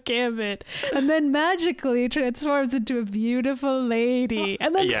out with Gambit, and then magically transforms into a beautiful lady,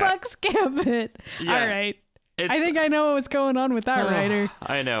 and then fucks Gambit. Yeah. All right. I think I know what's going on with that writer.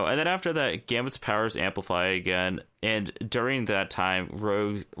 I know. And then after that, Gambit's powers amplify again. And during that time,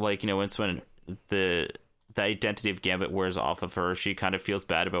 Rogue, like, once when the identity of Gambit wears off of her, she kind of feels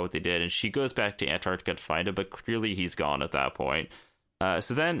bad about what they did. And she goes back to Antarctica to find him, but clearly he's gone at that point.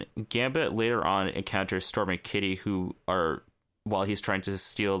 So then Gambit later on encounters Storm and Kitty, who are, while he's trying to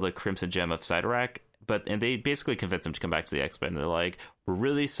steal the Crimson Gem of Sidorak, and they basically convince him to come back to the X-Men. They're like, we're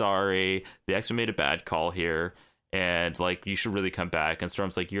really sorry. The X-Men made a bad call here. And, like, you should really come back. And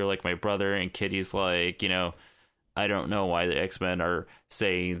Storm's like, you're like my brother. And Kitty's like, I don't know why the X-Men are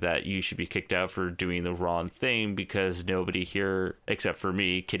saying that you should be kicked out for doing the wrong thing, because nobody here, except for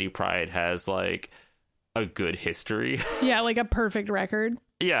me, Kitty Pryde, has, like, a good history. Yeah, like a perfect record.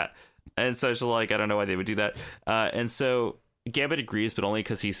 Yeah. And so she's like, I don't know why they would do that. And so Gambit agrees, but only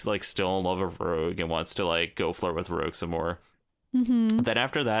because he's like still in love with Rogue and wants to like go flirt with Rogue some more. Mm-hmm. Then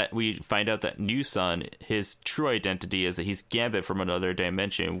after that, we find out that New Sun, his true identity is that he's Gambit from another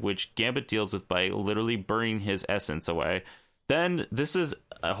dimension, which Gambit deals with by literally burning his essence away. Then this is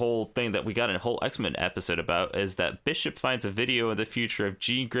a whole thing that we got a whole X-Men episode about, is that Bishop finds a video in the future of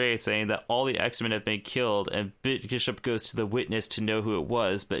Jean Grey saying that all the X-Men have been killed, and Bishop goes to the Witness to know who it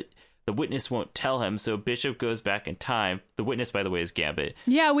was, but the Witness won't tell him, so Bishop goes back in time. The Witness, by the way, is Gambit.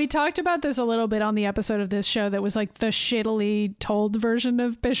 Yeah, we talked about this a little bit on the episode of this show that was like the shittily told version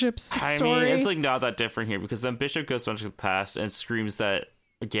of Bishop's story. I mean, it's like not that different here, because then Bishop goes back to the past and screams that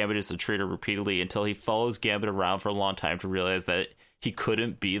Gambit is the traitor repeatedly until he follows Gambit around for a long time to realize that he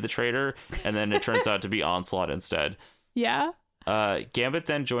couldn't be the traitor, and then it turns out to be Onslaught instead. Yeah. Gambit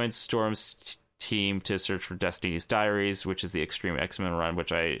then joins Storm's team to search for Destiny's Diaries, which is the Extreme X-Men run,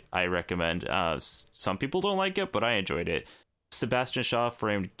 which I recommend. Some people don't like it, but I enjoyed it. Sebastian Shaw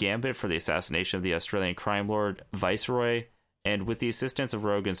framed Gambit for the assassination of the Australian crime lord Viceroy, and with the assistance of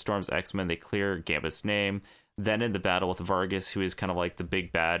Rogue and Storm's X-Men, they clear Gambit's name. Then in the battle with Vargas, who is kind of like the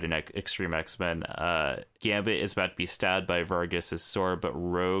big bad in Extreme X-Men, Gambit is about to be stabbed by Vargas's sword, but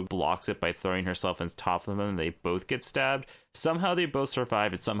Rogue blocks it by throwing herself on top of him, and they both get stabbed. Somehow they both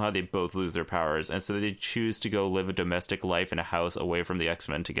survive, and somehow they both lose their powers, and so they choose to go live a domestic life in a house away from the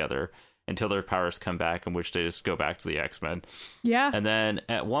X-Men together until their powers come back, in which they just go back to the X-Men. Yeah. And then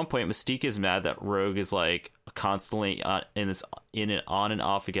at one point, Mystique is mad that Rogue is like constantly in this in an on and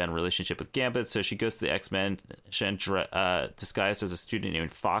off again relationship with Gambit, so she goes to the X-Men disguised as a student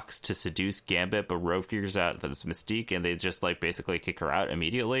named Fox to seduce Gambit, but Rogue figures out that it's Mystique, and they just like basically kick her out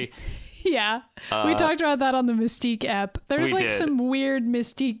immediately. Yeah, we talked about that on the Mystique ep. There's like did. some weird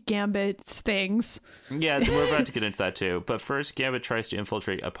Mystique Gambit things. Yeah, we're about to get into that too. But first, Gambit tries to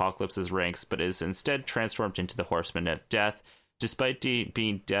infiltrate Apocalypse's ranks, but is instead transformed into the Horseman of Death. Despite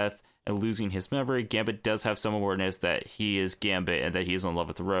being Death, and losing his memory, Gambit does have some awareness that he is Gambit and that he's in love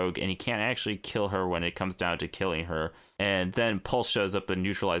with Rogue, and he can't actually kill her when it comes down to killing her. And then Pulse shows up and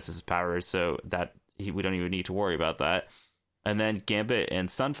neutralizes his powers, so that we don't even need to worry about that. And then Gambit and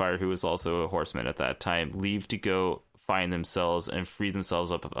Sunfire, who was also a horseman at that time, leave to go find themselves and free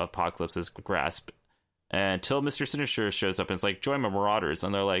themselves up of Apocalypse's grasp. Until Mr. Sinister shows up and is like, join my Marauders.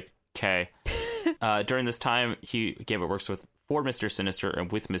 And they're like, okay. During this time, Gambit works for Mr. Sinister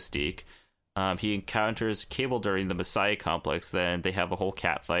and with Mystique. He encounters Cable during the Messiah complex. Then they have a whole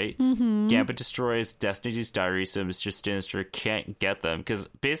cat fight. Gambit destroys Destiny's Diary, so Mr. Sinister can't get them. Because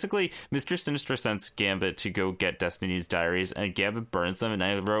basically, Mr. Sinister sends Gambit to go get Destiny's Diaries, and Gambit burns them. And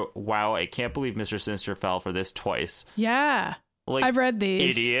I wrote, wow, I can't believe Mr. Sinister fell for this twice. Yeah. Like, I've read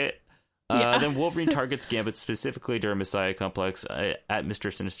these. Idiot. Then Wolverine targets Gambit specifically during Messiah Complex at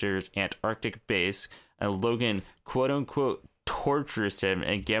Mr. Sinister's Antarctic base, and Logan, quote-unquote, tortures him,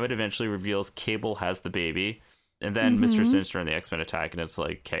 and Gambit eventually reveals Cable has the baby. And then Mr. Sinister and the X-Men attack, and it's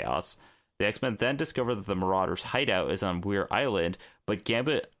like chaos. The X-Men then discover that the Marauders' hideout is on Weir Island, but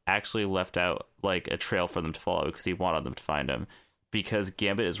Gambit actually left out like a trail for them to follow because he wanted them to find him. Because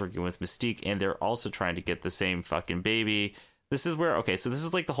Gambit is working with Mystique, and they're also trying to get the same fucking baby. This is where, okay, so this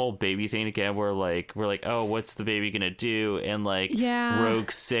is like the whole baby thing again, where like, we're like, oh, what's the baby gonna do? And like,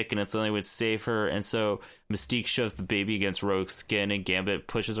 Rogue's sick and it's the only way to save her. And so Mystique shoves the baby against Rogue's skin, and Gambit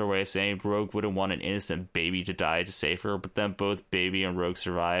pushes her away, saying Rogue wouldn't want an innocent baby to die to save her. But then both baby and Rogue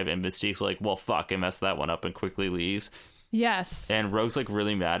survive, and Mystique's like, well, fuck, I messed that one up, and quickly leaves. Yes. And Rogue's like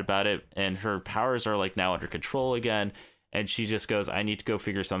really mad about it, and her powers are like now under control again. And she just goes, I need to go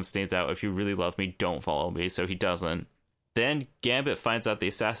figure some things out. If you really love me, don't follow me. So he doesn't. Then Gambit finds out the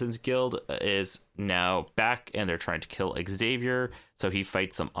Assassin's Guild is now back, and they're trying to kill Xavier, so he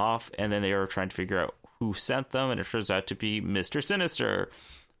fights them off, and then they are trying to figure out who sent them, and it turns out to be Mr. Sinister.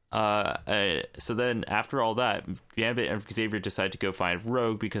 So then after all that, Gambit and Xavier decide to go find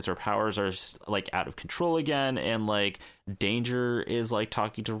Rogue because her powers are like out of control again, and like Danger is like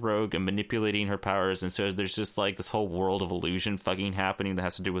talking to Rogue and manipulating her powers, and so there's just like this whole world of illusion fucking happening that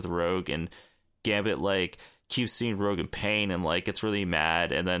has to do with Rogue, and Gambit like keeps seeing Rogue in pain and like gets really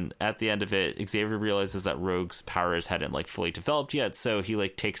mad. And then at the end of it, Xavier realizes that Rogue's powers hadn't like fully developed yet, so he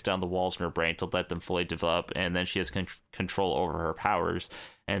like takes down the walls in her brain to let them fully develop, and then she has control over her powers.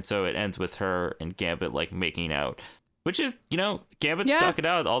 And so it ends with her and Gambit like making out, which is, you know, Gambit stuck it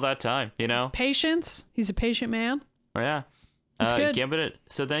out all that time, you know. Patience. He's a patient man. Oh, yeah. That's good.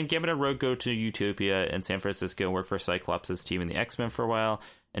 So then Gambit and Rogue go to Utopia and San Francisco and work for Cyclops' team in the X-Men for a while.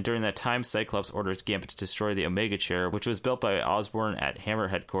 And during that time, Cyclops orders Gambit to destroy the Omega Chair, which was built by Osborn at Hammer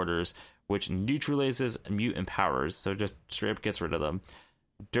headquarters, which neutralizes mutant powers, so just straight up gets rid of them.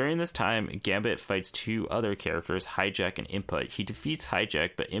 During this time, Gambit fights two other characters, Hijack and Input. He defeats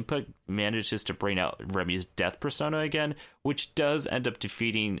Hijack, but Input manages to bring out Remy's death persona again, which does end up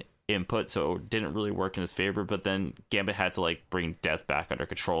defeating Input, so it didn't really work in his favor. But then Gambit had to like bring Death back under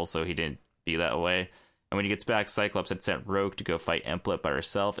control, so he didn't be that way. And when he gets back, Cyclops had sent Rogue to go fight Emplet by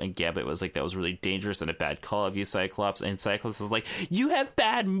herself, and Gambit was like, that was really dangerous and a bad call of you, Cyclops. And Cyclops was like, you have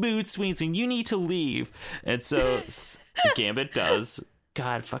bad mood swings and you need to leave. And so Gambit does.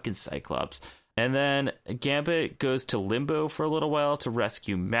 God, fucking Cyclops. And then Gambit goes to Limbo for a little while to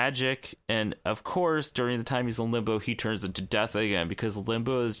rescue Magic. And of course, during the time he's in Limbo, he turns into Death again, because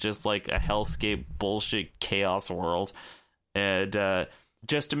Limbo is just like a hellscape bullshit chaos world. And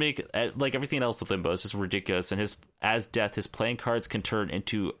just to make like everything else with Limbo is just ridiculous. And as Death, his playing cards can turn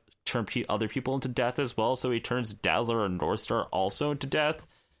other people into Death as well. So he turns Dazzler and Northstar also into Death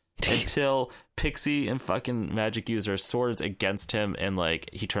until Pixie and fucking Magic use their swords against him, and like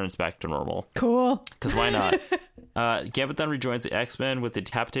he turns back to normal. Cool. Because why not? Gambit then rejoins the X-Men with the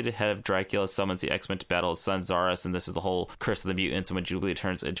decapitated head of Dracula, summons the X-Men to battle his son Zaris, and this is the whole Curse of the Mutants, and when Jubilee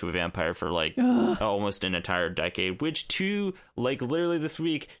turns into a vampire for like almost an entire decade, which literally this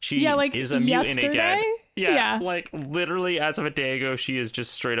week she is a mutant again. Yeah, like literally as of a day ago, she is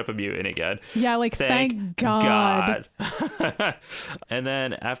just straight up a mutant again. Yeah, like thank God. And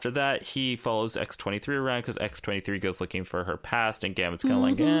then after that, he follows X-23 around because X-23 goes looking for her past, and Gambit's kind of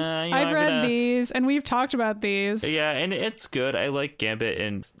like, I've read these, and we've talked about these. Yeah, and it's good. I like Gambit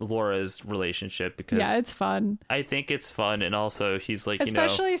and Laura's relationship because it's fun. I think it's fun, and also he's like,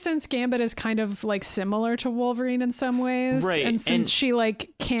 especially since Gambit is kind of like similar to Wolverine in some ways, right? And since she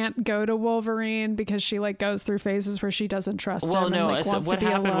like can't go to Wolverine because she like like goes through phases where she doesn't trust him. Well, no, and, like, wants what to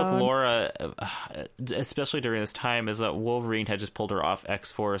be happened alone. with Laura, especially during this time, is that Wolverine had just pulled her off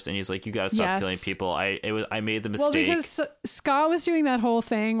X-Force, and he's like, "You got to stop Yes. killing people." I made the Well, mistake. because Scott was doing that whole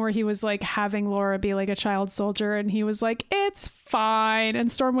thing where he was like having Laura be like a child soldier, and he was like, "It's fine,"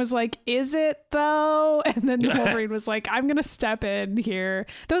 and Storm was like, "Is it though?" And then Wolverine was like, "I'm gonna step in here."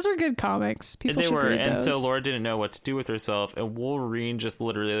 Those are good comics. People And they should were, read and those. so Laura didn't know what to do with herself, and Wolverine just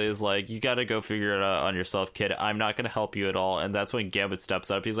literally is like, "You got to go figure it out on yourself, kid. I'm not going to help you at all." And that's when Gambit steps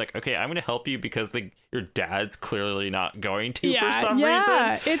up. He's like, "Okay, I'm going to help you because your dad's clearly not going to for some reason."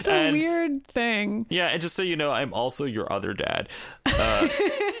 Yeah, it's a weird thing. Yeah, and just so you know, I'm also your other dad.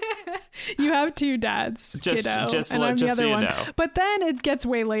 You have two dads, kiddo, and I'm the other one. Know. But then it gets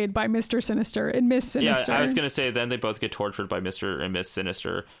waylaid by Mr. Sinister and Miss Sinister. Yeah, I was going to say then they both get tortured by Mr. and Miss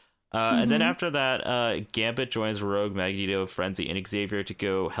Sinister. And then after that, Gambit joins Rogue, Magneto, Frenzy, and Xavier to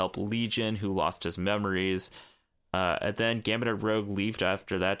go help Legion, who lost his memories. And then Gambit and Rogue leave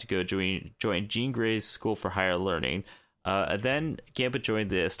after that to go join Jean Grey's School for Higher Learning. And then Gambit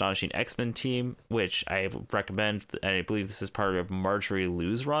joined the Astonishing X-Men team, which I recommend, and I believe this is part of Marjorie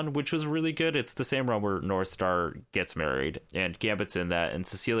Liu's run, which was really good. It's the same run where North Star gets married, and Gambit's in that, and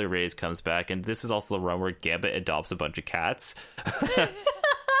Cecilia Reyes comes back, and this is also the run where Gambit adopts a bunch of cats.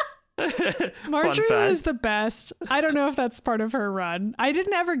 Marjorie is the best. I don't know if that's part of her run. I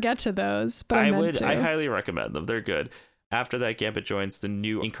didn't ever get to those, but I meant to. I highly recommend them. They're good. After that, Gambit joins the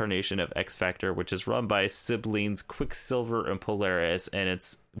new incarnation of X-Factor, which is run by siblings Quicksilver and Polaris, and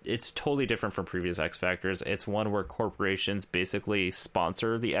it's totally different from previous X-Factors. It's one where corporations basically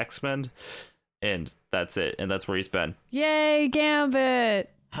sponsor the X-Men, and that's it. And that's where he's been. Yay, Gambit!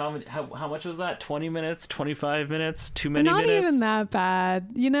 How much was that? 20 minutes? 25 minutes? Too many minutes? Not even that bad.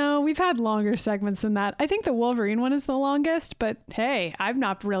 You know, we've had longer segments than that. I think the Wolverine one is the longest, but hey, I've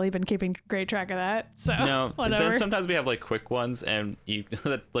not really been keeping great track of that. So no, whatever. Then sometimes we have like quick ones, and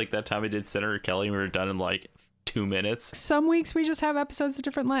like that time we did Senator Kelly, we were done in like 2 minutes. Some weeks we just have episodes of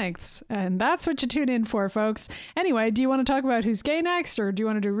different lengths, and that's what you tune in for, folks. Anyway, do you want to talk about who's gay next, or do you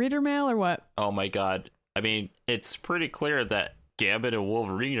want to do reader mail, or what? Oh my god. I mean, it's pretty clear that Gambit and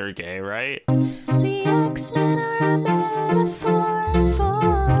Wolverine are gay, right? The X-Men are a metaphor for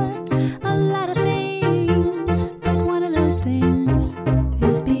a lot of things, but one of those things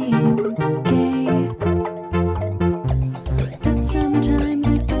is being gay. But sometimes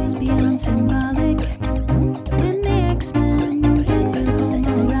it goes beyond symbolic. When the X-Men get real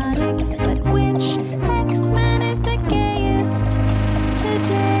homoerotic, but which X-Men is the gayest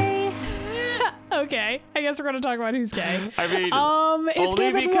today? Okay, I guess we're going to talk about who's gay. I mean, it's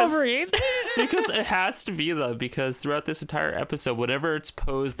Gambit and Wolverine. because it has to be though, because throughout this entire episode, whenever it's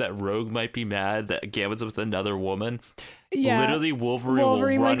posed that Rogue might be mad that Gambit's with another woman, literally Wolverine will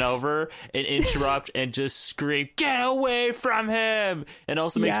run over and interrupt and just scream, "Get away from him!" And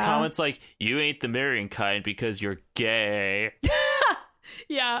also makes comments like, "You ain't the marrying kind because you're gay."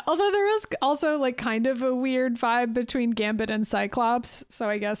 Yeah, although there is also like kind of a weird vibe between Gambit and Cyclops, so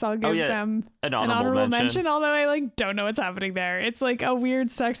I guess I'll give them an honorable mention. Although I like don't know what's happening there. It's like a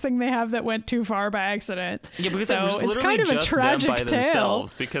weird sex thing they have that went too far by accident. Yeah, because so it's kind of a tragic them by tale.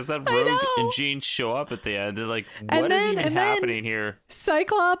 themselves, because that Rogue and Jean show up at the end. They're like, what is even happening here?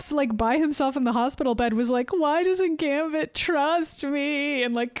 Cyclops, like by himself in the hospital bed, was like, "Why doesn't Gambit trust me?"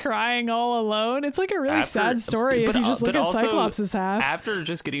 and like crying all alone. It's like a really sad story if you just look at Cyclops' half. After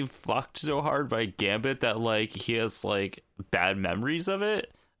just getting fucked so hard by Gambit that like he has like bad memories of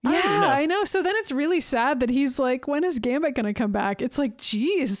it. I know. So then it's really sad that he's like, when is Gambit going to come back? It's like,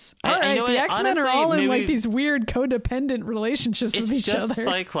 geez. All right, the X-Men are all in like these weird codependent relationships with each other. It's just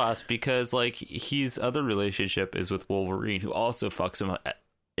Cyclops because like his other relationship is with Wolverine, who also fucks him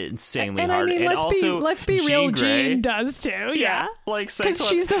insanely hard. I mean, let's be real. Jean does too. Yeah. Like Cyclops. Because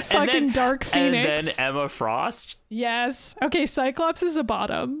she's the fucking Dark Phoenix. And then Emma Frost. Yes. Okay, Cyclops is a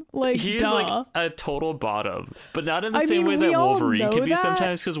bottom. Like, he's like a total bottom, but not in the same way we that all Wolverine know can be that.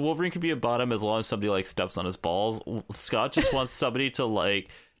 sometimes, because Wolverine can be a bottom as long as somebody like steps on his balls. Scott just wants somebody to like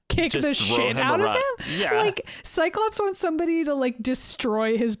kick the shit out of him. Yeah. Like Cyclops wants somebody to like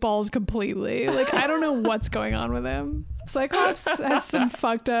destroy his balls completely. Like, I don't know what's going on with him. Cyclops has some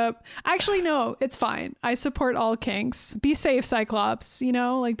fucked up. Actually, no, it's fine. I support all kinks. Be safe, Cyclops. You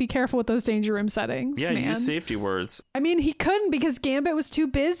know, like be careful with those danger room settings. Yeah, man. use safety words. I mean, he couldn't because Gambit was too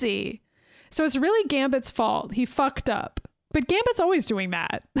busy. So it's really Gambit's fault. He fucked up. But Gambit's always doing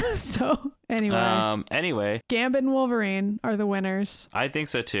that. So anyway, Gambit and Wolverine are the winners. I think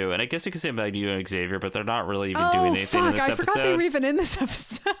so too. And I guess you could say Magneto and Xavier, but they're not really even doing anything in this episode. I forgot they were even in this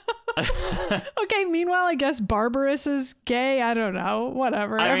episode. Okay, meanwhile, I guess Barbarous is gay. I don't know.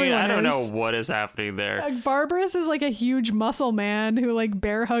 Whatever. I mean, Everyone I don't is. know what is happening there. Barbarous is like a huge muscle man who like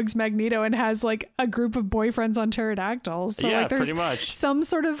bear hugs Magneto and has like a group of boyfriends on pterodactyls. So Yeah, like there's pretty much. some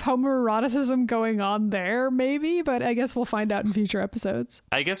sort of homoeroticism going on there, maybe, but I guess we'll find out in future episodes.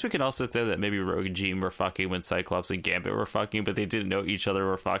 I guess we can also say that maybe Rogue and Jean were fucking when Cyclops and Gambit were fucking, but they didn't know each other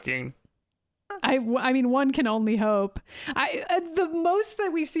were fucking. I mean, one can only hope. The most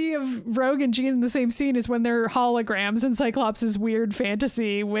that we see of Rogue and Jean in the same scene is when they're holograms in Cyclops' weird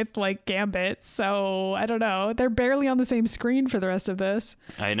fantasy with like Gambit. So I don't know. They're barely on the same screen for the rest of this.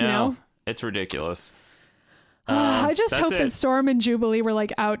 I know. You know? It's ridiculous. I just that's hope that it. Storm and Jubilee were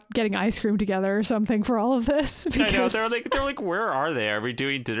like out getting ice cream together or something for all of this. Because... I know. They're like, where are they? Are we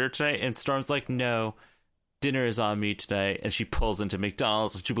doing dinner tonight? And Storm's like, no, dinner is on me tonight. And she pulls into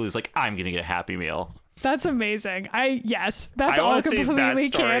McDonald's. Jubilee's like, I'm gonna get a Happy Meal. That's amazing. That's I all wanna see that completely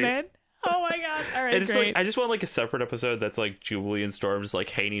story. canon. Oh my god! All right, And it's great. like, I just want like a separate episode that's like Jubilee and Storm just like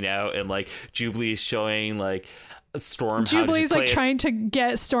hanging out, and like Jubilee is showing like Storm Jubilee's how to like just play trying to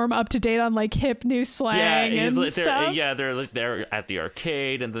get Storm up to date on like hip new slang and like, stuff. they're at the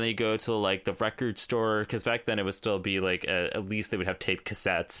arcade, and then they go to like the record store, because back then it would still be like at least they would have tape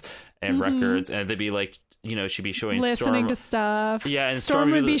cassettes and records, and they'd be like, you know, she'd be showing Listening Storm to stuff. Yeah, and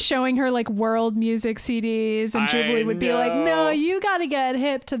Storm would be showing her like world music CDs, and Jubilee would be like, "No, you got to get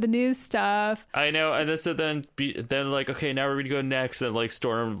hip to the new stuff." I know, and then so then like, okay, now we're gonna go next, and like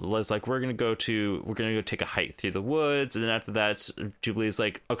Storm was like, we're gonna go take a hike through the woods, and then after that, Jubilee's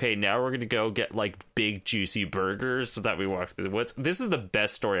like, okay, now we're gonna go get like big juicy burgers so that we walk through the woods. This is the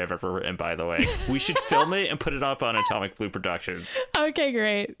best story I've ever written, by the way. We should film it and put it up on Atomic Blue Productions. Okay,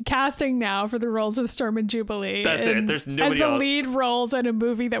 great. Casting now for the roles of Storm and Jubilee. That's it. There's nobody as the else. lead roles in a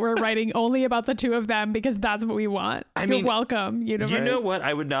movie that we're writing only about the two of them, because that's what we want. You're welcome, universe. You know what?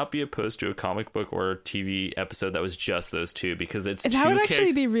 I would not be opposed to a comic book or a TV episode that was just those two, because it's That would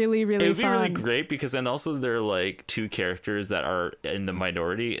actually be really, really it would fun. be really great, because then also they're like two characters that are in the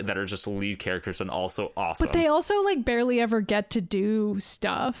minority that are just lead characters and also awesome. But they also like barely ever get to do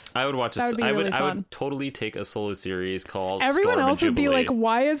stuff. I would watch. That would be really I fun. would totally take a solo series called. Everyone Storm else and would be Jubilee. like,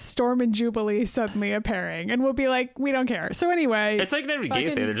 "Why is Storm and Jubilee suddenly appearing?" And we'll be like, "We don't care." So anyway, It's like not even a gay fucking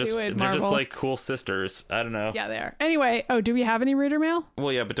thing. do it, They're just Marvel. like cool sisters. I don't know. Yeah, they are. Anyway, do we have any reader mail?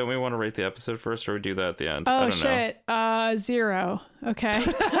 Well, yeah, but don't we want to rate the episode first, or we do that at the end? I Oh don't know. shit. 0. Okay.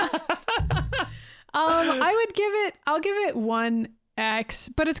 I'll give it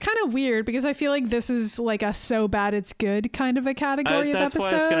 1X, but it's kind of weird because I feel like this is like a so bad it's good kind of a category of That's episode.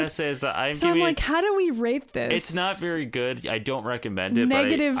 what I was gonna say. Is that I'm so giving I'm like, how do we rate this? It's not very good. I don't recommend it.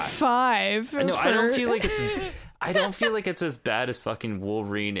 Negative but 5. No, I don't for- feel like it's. I don't feel like it's as bad as fucking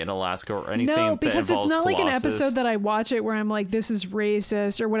Wolverine in Alaska or anything. No, because that it's involves not like an Colossus. episode that I watch it where I'm like, this is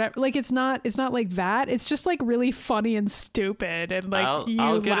racist or whatever. Like it's not like that. It's just like really funny and stupid, and like I'll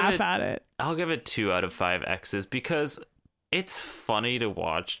you give laugh it- at it. I'll give it 2 out of 5 X's, because it's funny to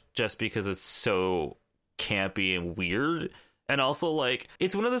watch just because it's so campy and weird. And also, like,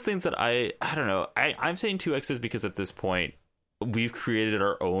 it's one of those things that I don't know. I'm saying 2 X's because at this point, we've created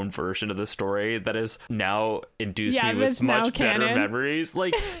our own version of the story that has now induced me with that's now much better canon. memories.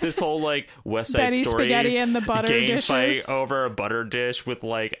 Like this whole like West Side Betty Story Spaghetti and the butter game dishes. fight over a butter dish with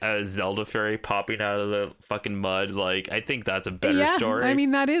like a Zelda fairy popping out of the fucking mud. Like I think that's a better story. I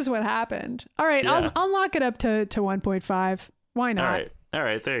mean, that is what happened. All right, Yeah. I'll lock it up to 1.5. Why not? All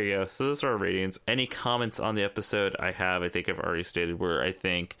right, there you go. So those are our ratings. Any comments on the episode? I think I've already stated where I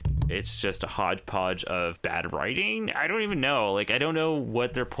think it's just a hodgepodge of bad writing. I don't even know. Like, I don't know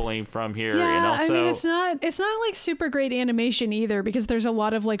what they're pulling from here. Yeah, and also, I mean, it's not like super great animation either, because there's a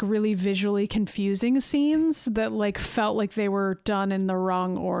lot of like really visually confusing scenes that like felt like they were done in the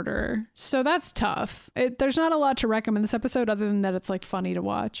wrong order. So that's tough. There's not a lot to recommend this episode other than that it's like funny to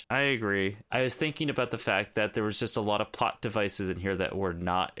watch. I agree. I was thinking about the fact that there was just a lot of plot devices in here that were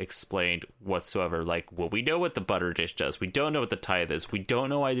not explained whatsoever. Like, well, we know what the butter dish does. We don't know what the tithe is. We don't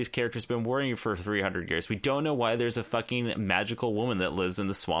know why these characters have been worrying for 300 years. We don't know why there's a fucking magical woman that lives in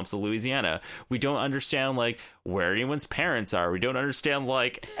the swamps of Louisiana. We don't understand, like, where anyone's parents are. We don't understand,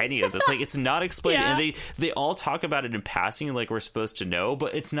 like, any of this. Like, it's not explained. Yeah. And they all talk about it in passing, like we're supposed to know,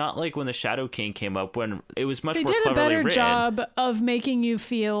 but it's not like when the Shadow King came up, when it was much They more did a cleverly better written. job of making you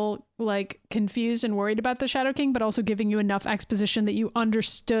feel like confused and worried about the Shadow King, but also giving you enough exposition that you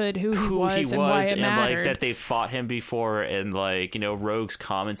understood who he was and why it mattered. Like that they fought him before, and like, you know, Rogue's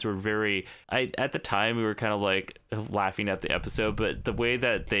comments were very, at the time we were kind of like laughing at the episode, but the way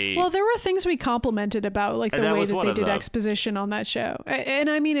that they, well, there were things we complimented about, like the way that they did exposition on that show. And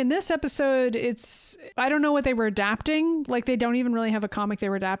I mean, in this episode, it's, I don't know what they were adapting. Like, they don't even really have a comic they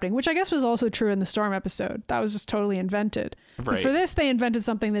were adapting, which I guess was also true in the Storm episode. That was just totally invented. Right. But for this, they invented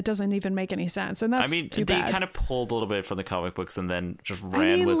something that doesn't even make any sense, and that's too bad. They kind of pulled a little bit from the comic books and then just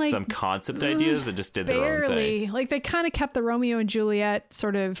ran with some concept ideas and just did their own thing. Like, they kind of kept the Romeo and Juliet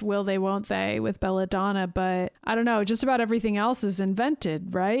sort of will they won't they with Belladonna, but I don't know, just about everything else is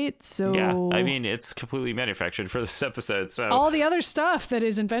invented, right? So yeah, I mean, it's completely manufactured for this episode. So all the other stuff that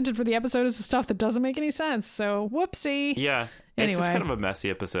is invented for the episode is the stuff that doesn't make any sense. So whoopsie. Yeah. Anyway. It's just kind of a messy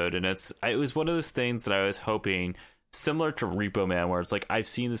episode, and it was one of those things that I was hoping, similar to Repo Man, where it's like, I've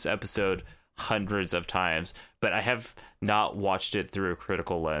seen this episode hundreds of times, but I have not watched it through a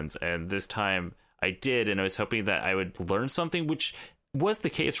critical lens, and this time I did, and I was hoping that I would learn something, which was the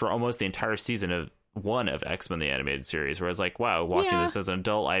case for almost the entire season of one of X-Men the Animated Series, where I was like, wow, watching this as an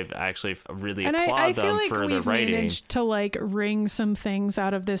adult, I've actually really applaud them for the writing. Managed to like wring some things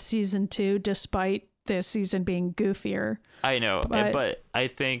out of this season too, despite this season being goofier. I know, but I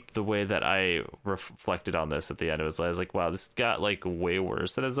think the way that I reflected on this at the end, I was like, wow, this got like way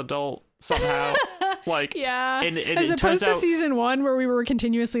worse than as an adult somehow. Like, yeah, and as opposed to season one, where we were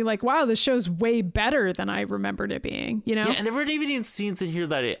continuously like, wow, this show's way better than I remembered it being, you know? Yeah, and there weren't even scenes in here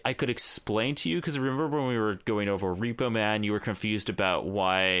that I could explain to you, because remember when we were going over Repo Man, you were confused about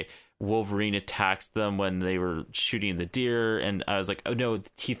why Wolverine attacked them when they were shooting the deer, and I was like, oh no,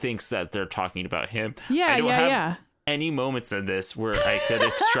 he thinks that they're talking about him. Yeah. Any moments in this where I could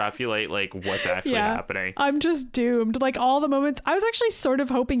extrapolate like what's actually happening. I'm just doomed. Like, all the moments, I was actually sort of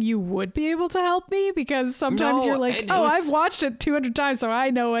hoping you would be able to help me, because sometimes you're like, I've watched it 200 times, so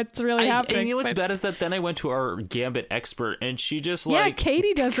I know what's really happening. And you know what's bad is that then I went to our Gambit expert, and she just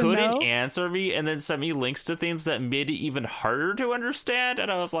Katie couldn't answer me, and then sent me links to things that made it even harder to understand,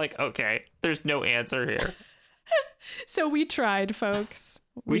 and I was like, okay, there's no answer here. So we tried, folks.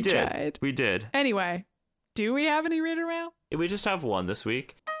 We did. Anyway, do we have any reader mail? We just have one this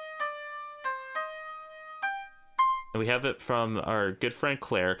week. And we have it from our good friend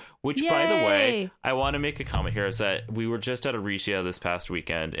Claire, which, by the way, I want to make a comment here, is that we were just at Aricia this past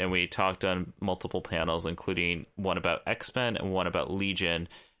weekend, and we talked on multiple panels, including one about X-Men and one about Legion.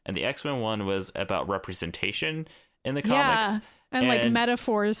 And the X-Men one was about representation in the comics. And like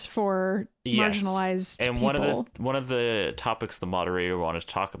metaphors for marginalized and people. one of the topics the moderator wanted to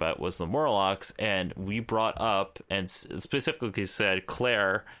talk about was the Morlocks, and we brought up and specifically said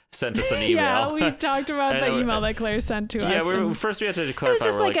Claire sent us an email. Yeah, we talked about the email that Claire sent to us. Yeah, first we had to clarify. It was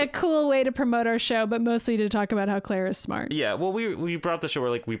just like a cool way to promote our show, but mostly to talk about how Claire is smart. Yeah, well, we brought up the show. We're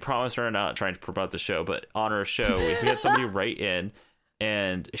like, we promised we're not trying to promote the show, but on our show, we had somebody write in,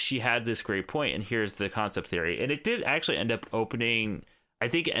 and she had this great point, and here's the concept theory. And it did actually end up opening, I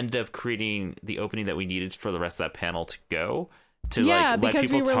think it ended up creating the opening that we needed for the rest of that panel to go. To let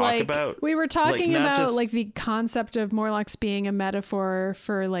people talk about. We were talking about like the concept of Morlocks being a metaphor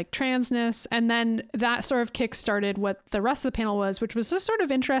for like transness, and then that sort of kickstarted what the rest of the panel was, which was this sort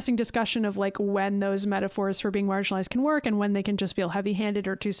of interesting discussion of like when those metaphors for being marginalized can work and when they can just feel heavy-handed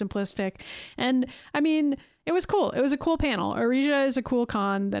or too simplistic. And I mean, it was cool. It was a cool panel. Arisia is a cool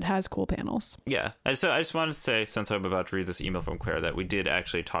con that has cool panels. Yeah. So I just wanted to say, since I'm about to read this email from Claire, that we did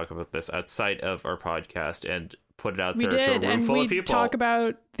actually talk about this outside of our podcast and put it out there to a room full of people. We talk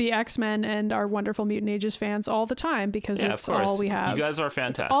about the X-Men and our wonderful Mutant Ages fans all the time, because it's all we have. You guys are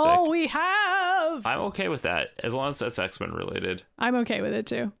fantastic. It's all we have. I'm okay with that, as long as that's X-Men related. I'm okay with it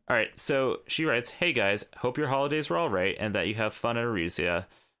too. All right. So she writes, "Hey guys, hope your holidays were all right and that you have fun at Arisia.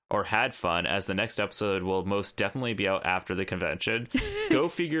 Or had fun, as the next episode will most definitely be out after the convention. Go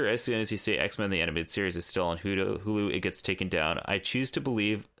figure, as soon as you say X-Men the Animated Series is still on Hulu, it gets taken down. I choose to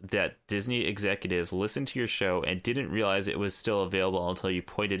believe that Disney executives listened to your show and didn't realize it was still available until you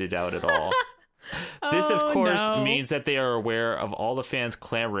pointed it out at all. This, of course, means that they are aware of all the fans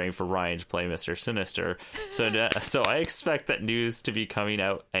clamoring for Ryan to play Mr. Sinister. So I expect that news to be coming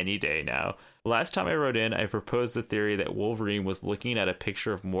out any day now. Last time I wrote in, I proposed the theory that Wolverine was looking at a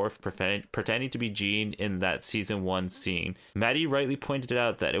picture of Morph pretending to be Jean in that season 1 scene. Maddie rightly pointed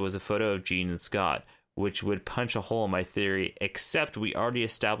out that it was a photo of Jean and Scott, which would punch a hole in my theory, except we already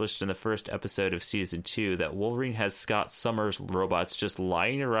established in the first episode of season 2 that Wolverine has Scott Summers' robots just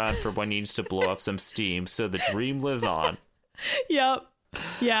lying around for when he needs to blow off some steam, so the dream lives on. Yep.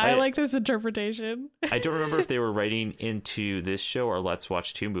 Yeah, I like this interpretation. I don't remember if they were writing into this show or Let's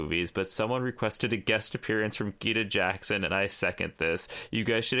Watch Two Movies, but someone requested a guest appearance from Gita Jackson, and I second this. You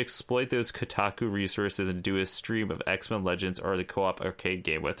guys should exploit those Kotaku resources and do a stream of X-Men Legends or the co-op arcade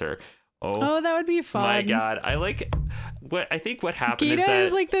game with her. Oh, that would be fun. My God. I think what happened Gita is that...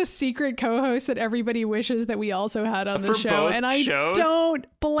 is like this secret co-host that everybody wishes that we also had on the For show. both And I shows? don't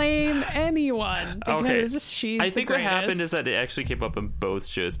blame anyone because Okay. she's I the think what greatest. happened is that it actually came up on both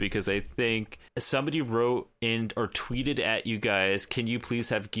shows because I think somebody wrote in or tweeted at you guys, can you please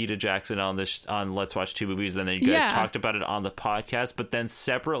have Gita Jackson on this on Let's Watch Two Movies? And then you guys talked about it on the podcast, but then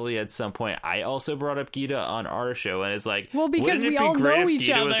separately at some point I also brought up Gita on our show, and it's like, Well, because wouldn't it we be all great know if each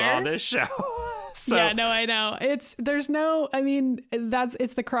Gita was other? on this show? So, yeah, no, I know. It's the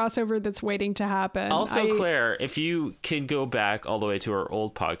crossover that's waiting to happen. Also, Claire, if you can go back all the way to our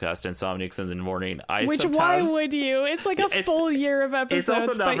old podcast, Insomniacs in the Morning, why sometimes... would you? It's like a full year of episodes. It's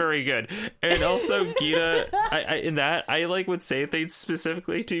also not very good. And also, Gita, I like would say things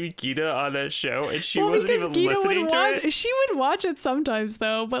specifically to Gita on that show, and she wasn't even listening to it. She would watch it sometimes,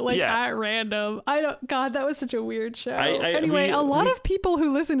 though, but at random. God, that was such a weird show. Anyway, a lot of people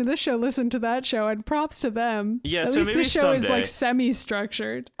who listen to this show listen to that show, and props to them. Yeah, At so least maybe this show someday. is like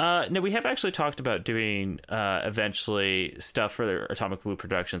semi-structured. No, we have actually talked about doing eventually stuff for the Atomic Blue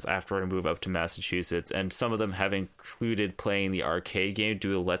Productions after I move up to Massachusetts, and some of them have included playing the arcade game,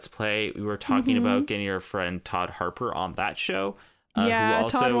 do a Let's Play. We were talking about getting our friend Todd Harper on that show.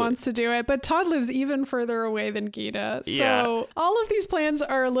 Todd wants to do it, but Todd lives even further away than Gita. So Yeah. all of these plans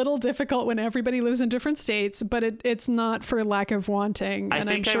are a little difficult when everybody lives in different states, but it's not for lack of wanting. And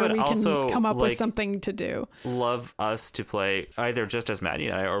I'm sure we can come up with something to do. Love us to play either just as Maddie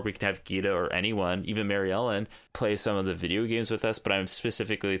and I, or we can have Gita or anyone, even Mary Ellen, play some of the video games with us. But I'm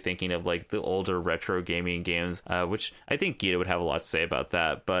specifically thinking of like the older retro gaming games, which I think Gita would have a lot to say about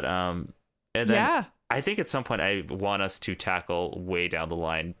that. But and then I think at some point I want us to tackle way down the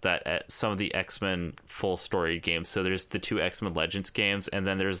line that some of the X-Men full story games. So there's the 2 X-Men Legends games, and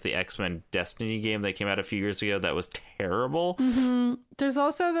then there's the X-Men Destiny game that came out a few years ago that was terrible. Mm-hmm. There's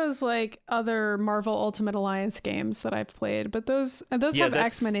also those like other Marvel Ultimate Alliance games that I've played, but those have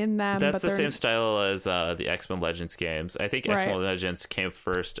X-Men in them. That's but the same style as the X-Men Legends games. I think X-Men Legends came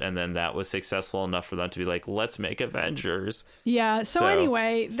first, and then that was successful enough for them to be like, let's make Avengers. Yeah. So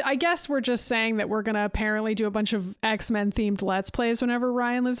anyway, I guess we're just saying that we're gonna apparently do a bunch of X-Men themed Let's Plays whenever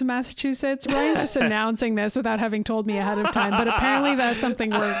Ryan lives in Massachusetts. Ryan's just announcing this without having told me ahead of time, but apparently that's something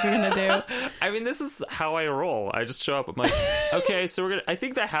we're gonna do. I mean, this is how I roll. I just show up. I'm like, okay, so we're gonna. I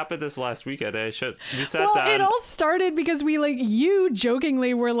think that happened this last weekend. We sat down. It all started because you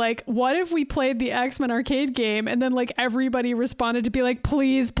jokingly were like, what if we played the X-Men arcade game? And then like everybody responded to be like,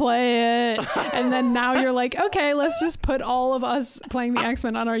 please play it. And then now you're like, okay, let's just put all of us playing the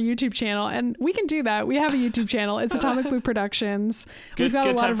X-Men on our YouTube channel. And we can do that. We have a YouTube channel. It's Atomic Blue Productions. We've got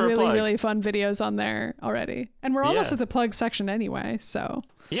a lot of really, really fun videos on there already. And we're almost at the plug section anyway. So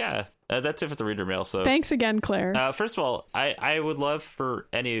yeah. That's it for the reader mail. So thanks again, Claire. First of all, I would love for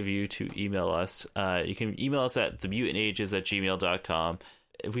any of you to email us. You can email us at themutantages@gmail.com.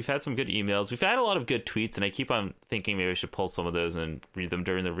 We've had some good emails. We've had a lot of good tweets, and I keep on thinking maybe I should pull some of those and read them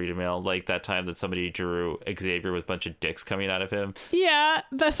during the reader mail. Like that time that somebody drew Xavier with a bunch of dicks coming out of him. Yeah,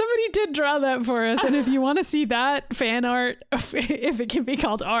 somebody did draw that for us. And if you want to see that fan art, if it can be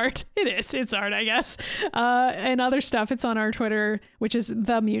called art, it is. It's art, I guess. And other stuff, it's on our Twitter, which is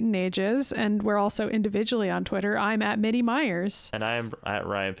The Mutant Ages. And we're also individually on Twitter. I'm at Mitty Myers. And I'm at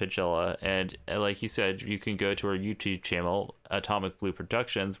Ryan Pagella. And like you said, you can go to our YouTube channel, Atomic Blue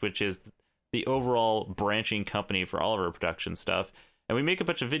Productions, which is the overall branching company for all of our production stuff. And we make a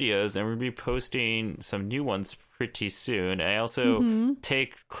bunch of videos, and we'll be posting some new ones pretty soon. I also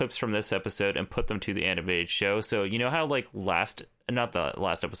take clips from this episode and put them to the animated show. So you know how like not the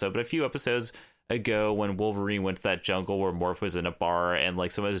last episode, but a few episodes ago when Wolverine went to that jungle where Morph was in a bar and like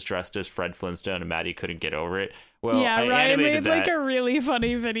someone was dressed as Fred Flintstone and Maddie couldn't get over it. Well, yeah, I Ryan animated made like a really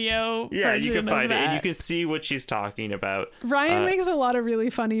funny video. Yeah, you can find it that. and you can see what she's talking about. Ryan makes a lot of really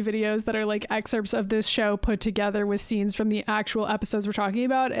funny videos that are like excerpts of this show put together with scenes from the actual episodes we're talking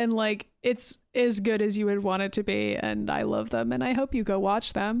about, and like it's as good as you would want it to be, and I love them, and I hope you go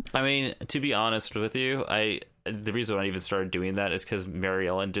watch them. I mean, to be honest with you, the reason I even started doing that is because Mary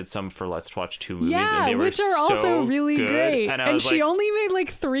Ellen did some for Let's Watch Two Movies, and they were which are also really good. great. And she like, only made like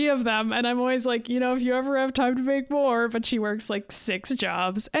 3 of them, and I'm always like, if you ever have time to make more, but she works like 6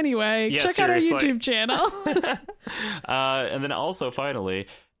 jobs. Anyway, check out our YouTube channel. And then also, finally,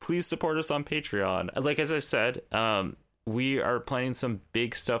 please support us on Patreon. Like as I said, we are planning some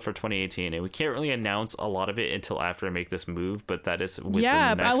big stuff for 2018, and we can't really announce a lot of it until after I make this move, but that is within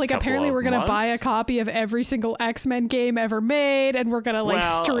the next like apparently we're gonna buy a copy of every single X-Men game ever made, and we're gonna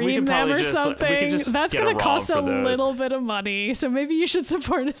stream them or something. That's gonna cost a little bit of money, so maybe you should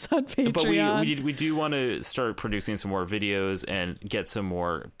support us on Patreon. But we do want to start producing some more videos and get some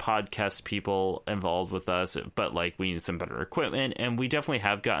more podcast people involved with us, but like we need some better equipment, and we definitely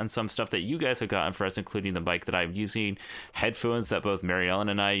have gotten some stuff that you guys have gotten for us, including the mic that I'm using, headphones that both Mary Ellen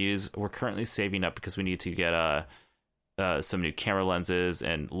and I use. We're currently saving up because we need to get some new camera lenses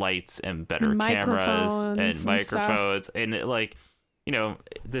and lights and better cameras and microphones and like, you know,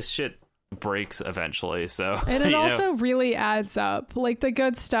 this shit breaks eventually, so and it also really adds up. Like the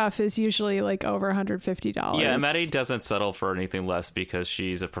good stuff is usually like over $150. Yeah, Maddie doesn't settle for anything less because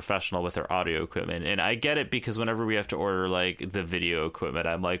she's a professional with her audio equipment, and I get it because whenever we have to order like the video equipment,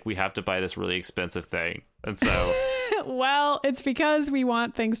 I'm like, we have to buy this really expensive thing, and so well, it's because we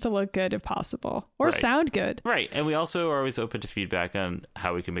want things to look good if possible, or sound good, right? And we also are always open to feedback on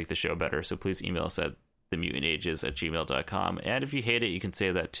how we can make the show better, so please email us at themutantages@gmail.com, and if you hate it, you can say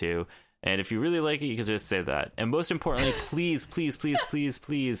that too. And if you really like it, you can just say that. And most importantly, please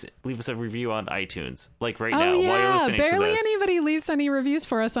leave us a review on iTunes. Like right now, while you're listening to this. Barely anybody leaves any reviews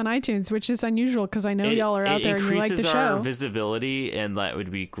for us on iTunes, which is unusual because I know y'all are out there and you like the show. It increases our visibility, and that would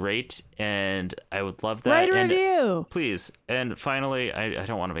be great. And I would love that. Write a review. Please. And finally, I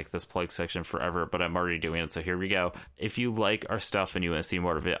don't want to make this plug section forever, but I'm already doing it, so here we go. If you like our stuff and you want to see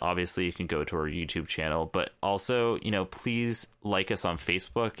more of it, obviously you can go to our YouTube channel. But also, you know, please like us on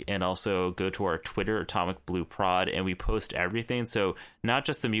Facebook, and also go to our Twitter, Atomic Blue Prod, and we post everything. So not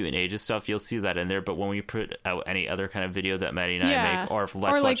just the Mutant Ages stuff, you'll see that in there, but when we put out any other kind of video that Maddie and I make, or if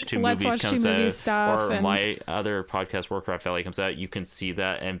Let's Watch Two Movies comes out, or my other podcast, Warcraft Valley, comes out, you can see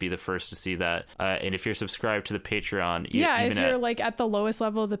that and be the first to see that. And if you're subscribed to the Patreon, if you're like at the lowest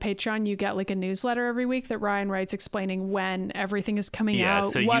level of the Patreon, you get like a newsletter every week that Ryan writes explaining when everything is coming out,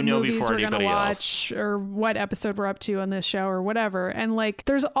 so what movies we're gonna watch, or what episode we're up to on this show or whatever. And like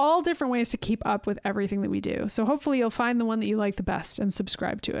there's all different ways to keep up with everything that we do, so hopefully you'll find the one that you like the best and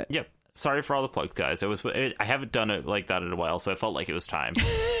subscribe to it. Yep. Sorry for all the plugs, guys. I haven't done it like that in a while, so I felt like it was time.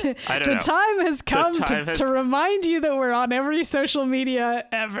 The time has come to remind you that we're on every social media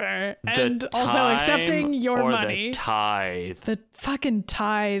ever, and also accepting your money. The tithe. The fucking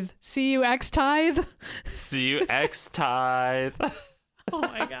tithe. See you X-Tithe. See you X-Tithe. Oh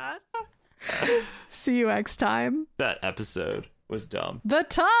my god. See you X-Time. That episode was dumb. The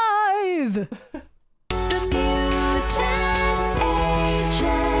tithe. The mutant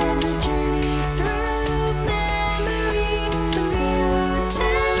ages, a journey through memory. The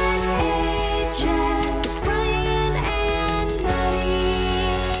mutant ages, with Brian and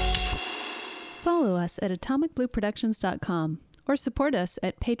Maddie. Follow us at atomicblueproductions.com or support us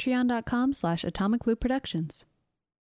at patreon.com/atomicblueproductions.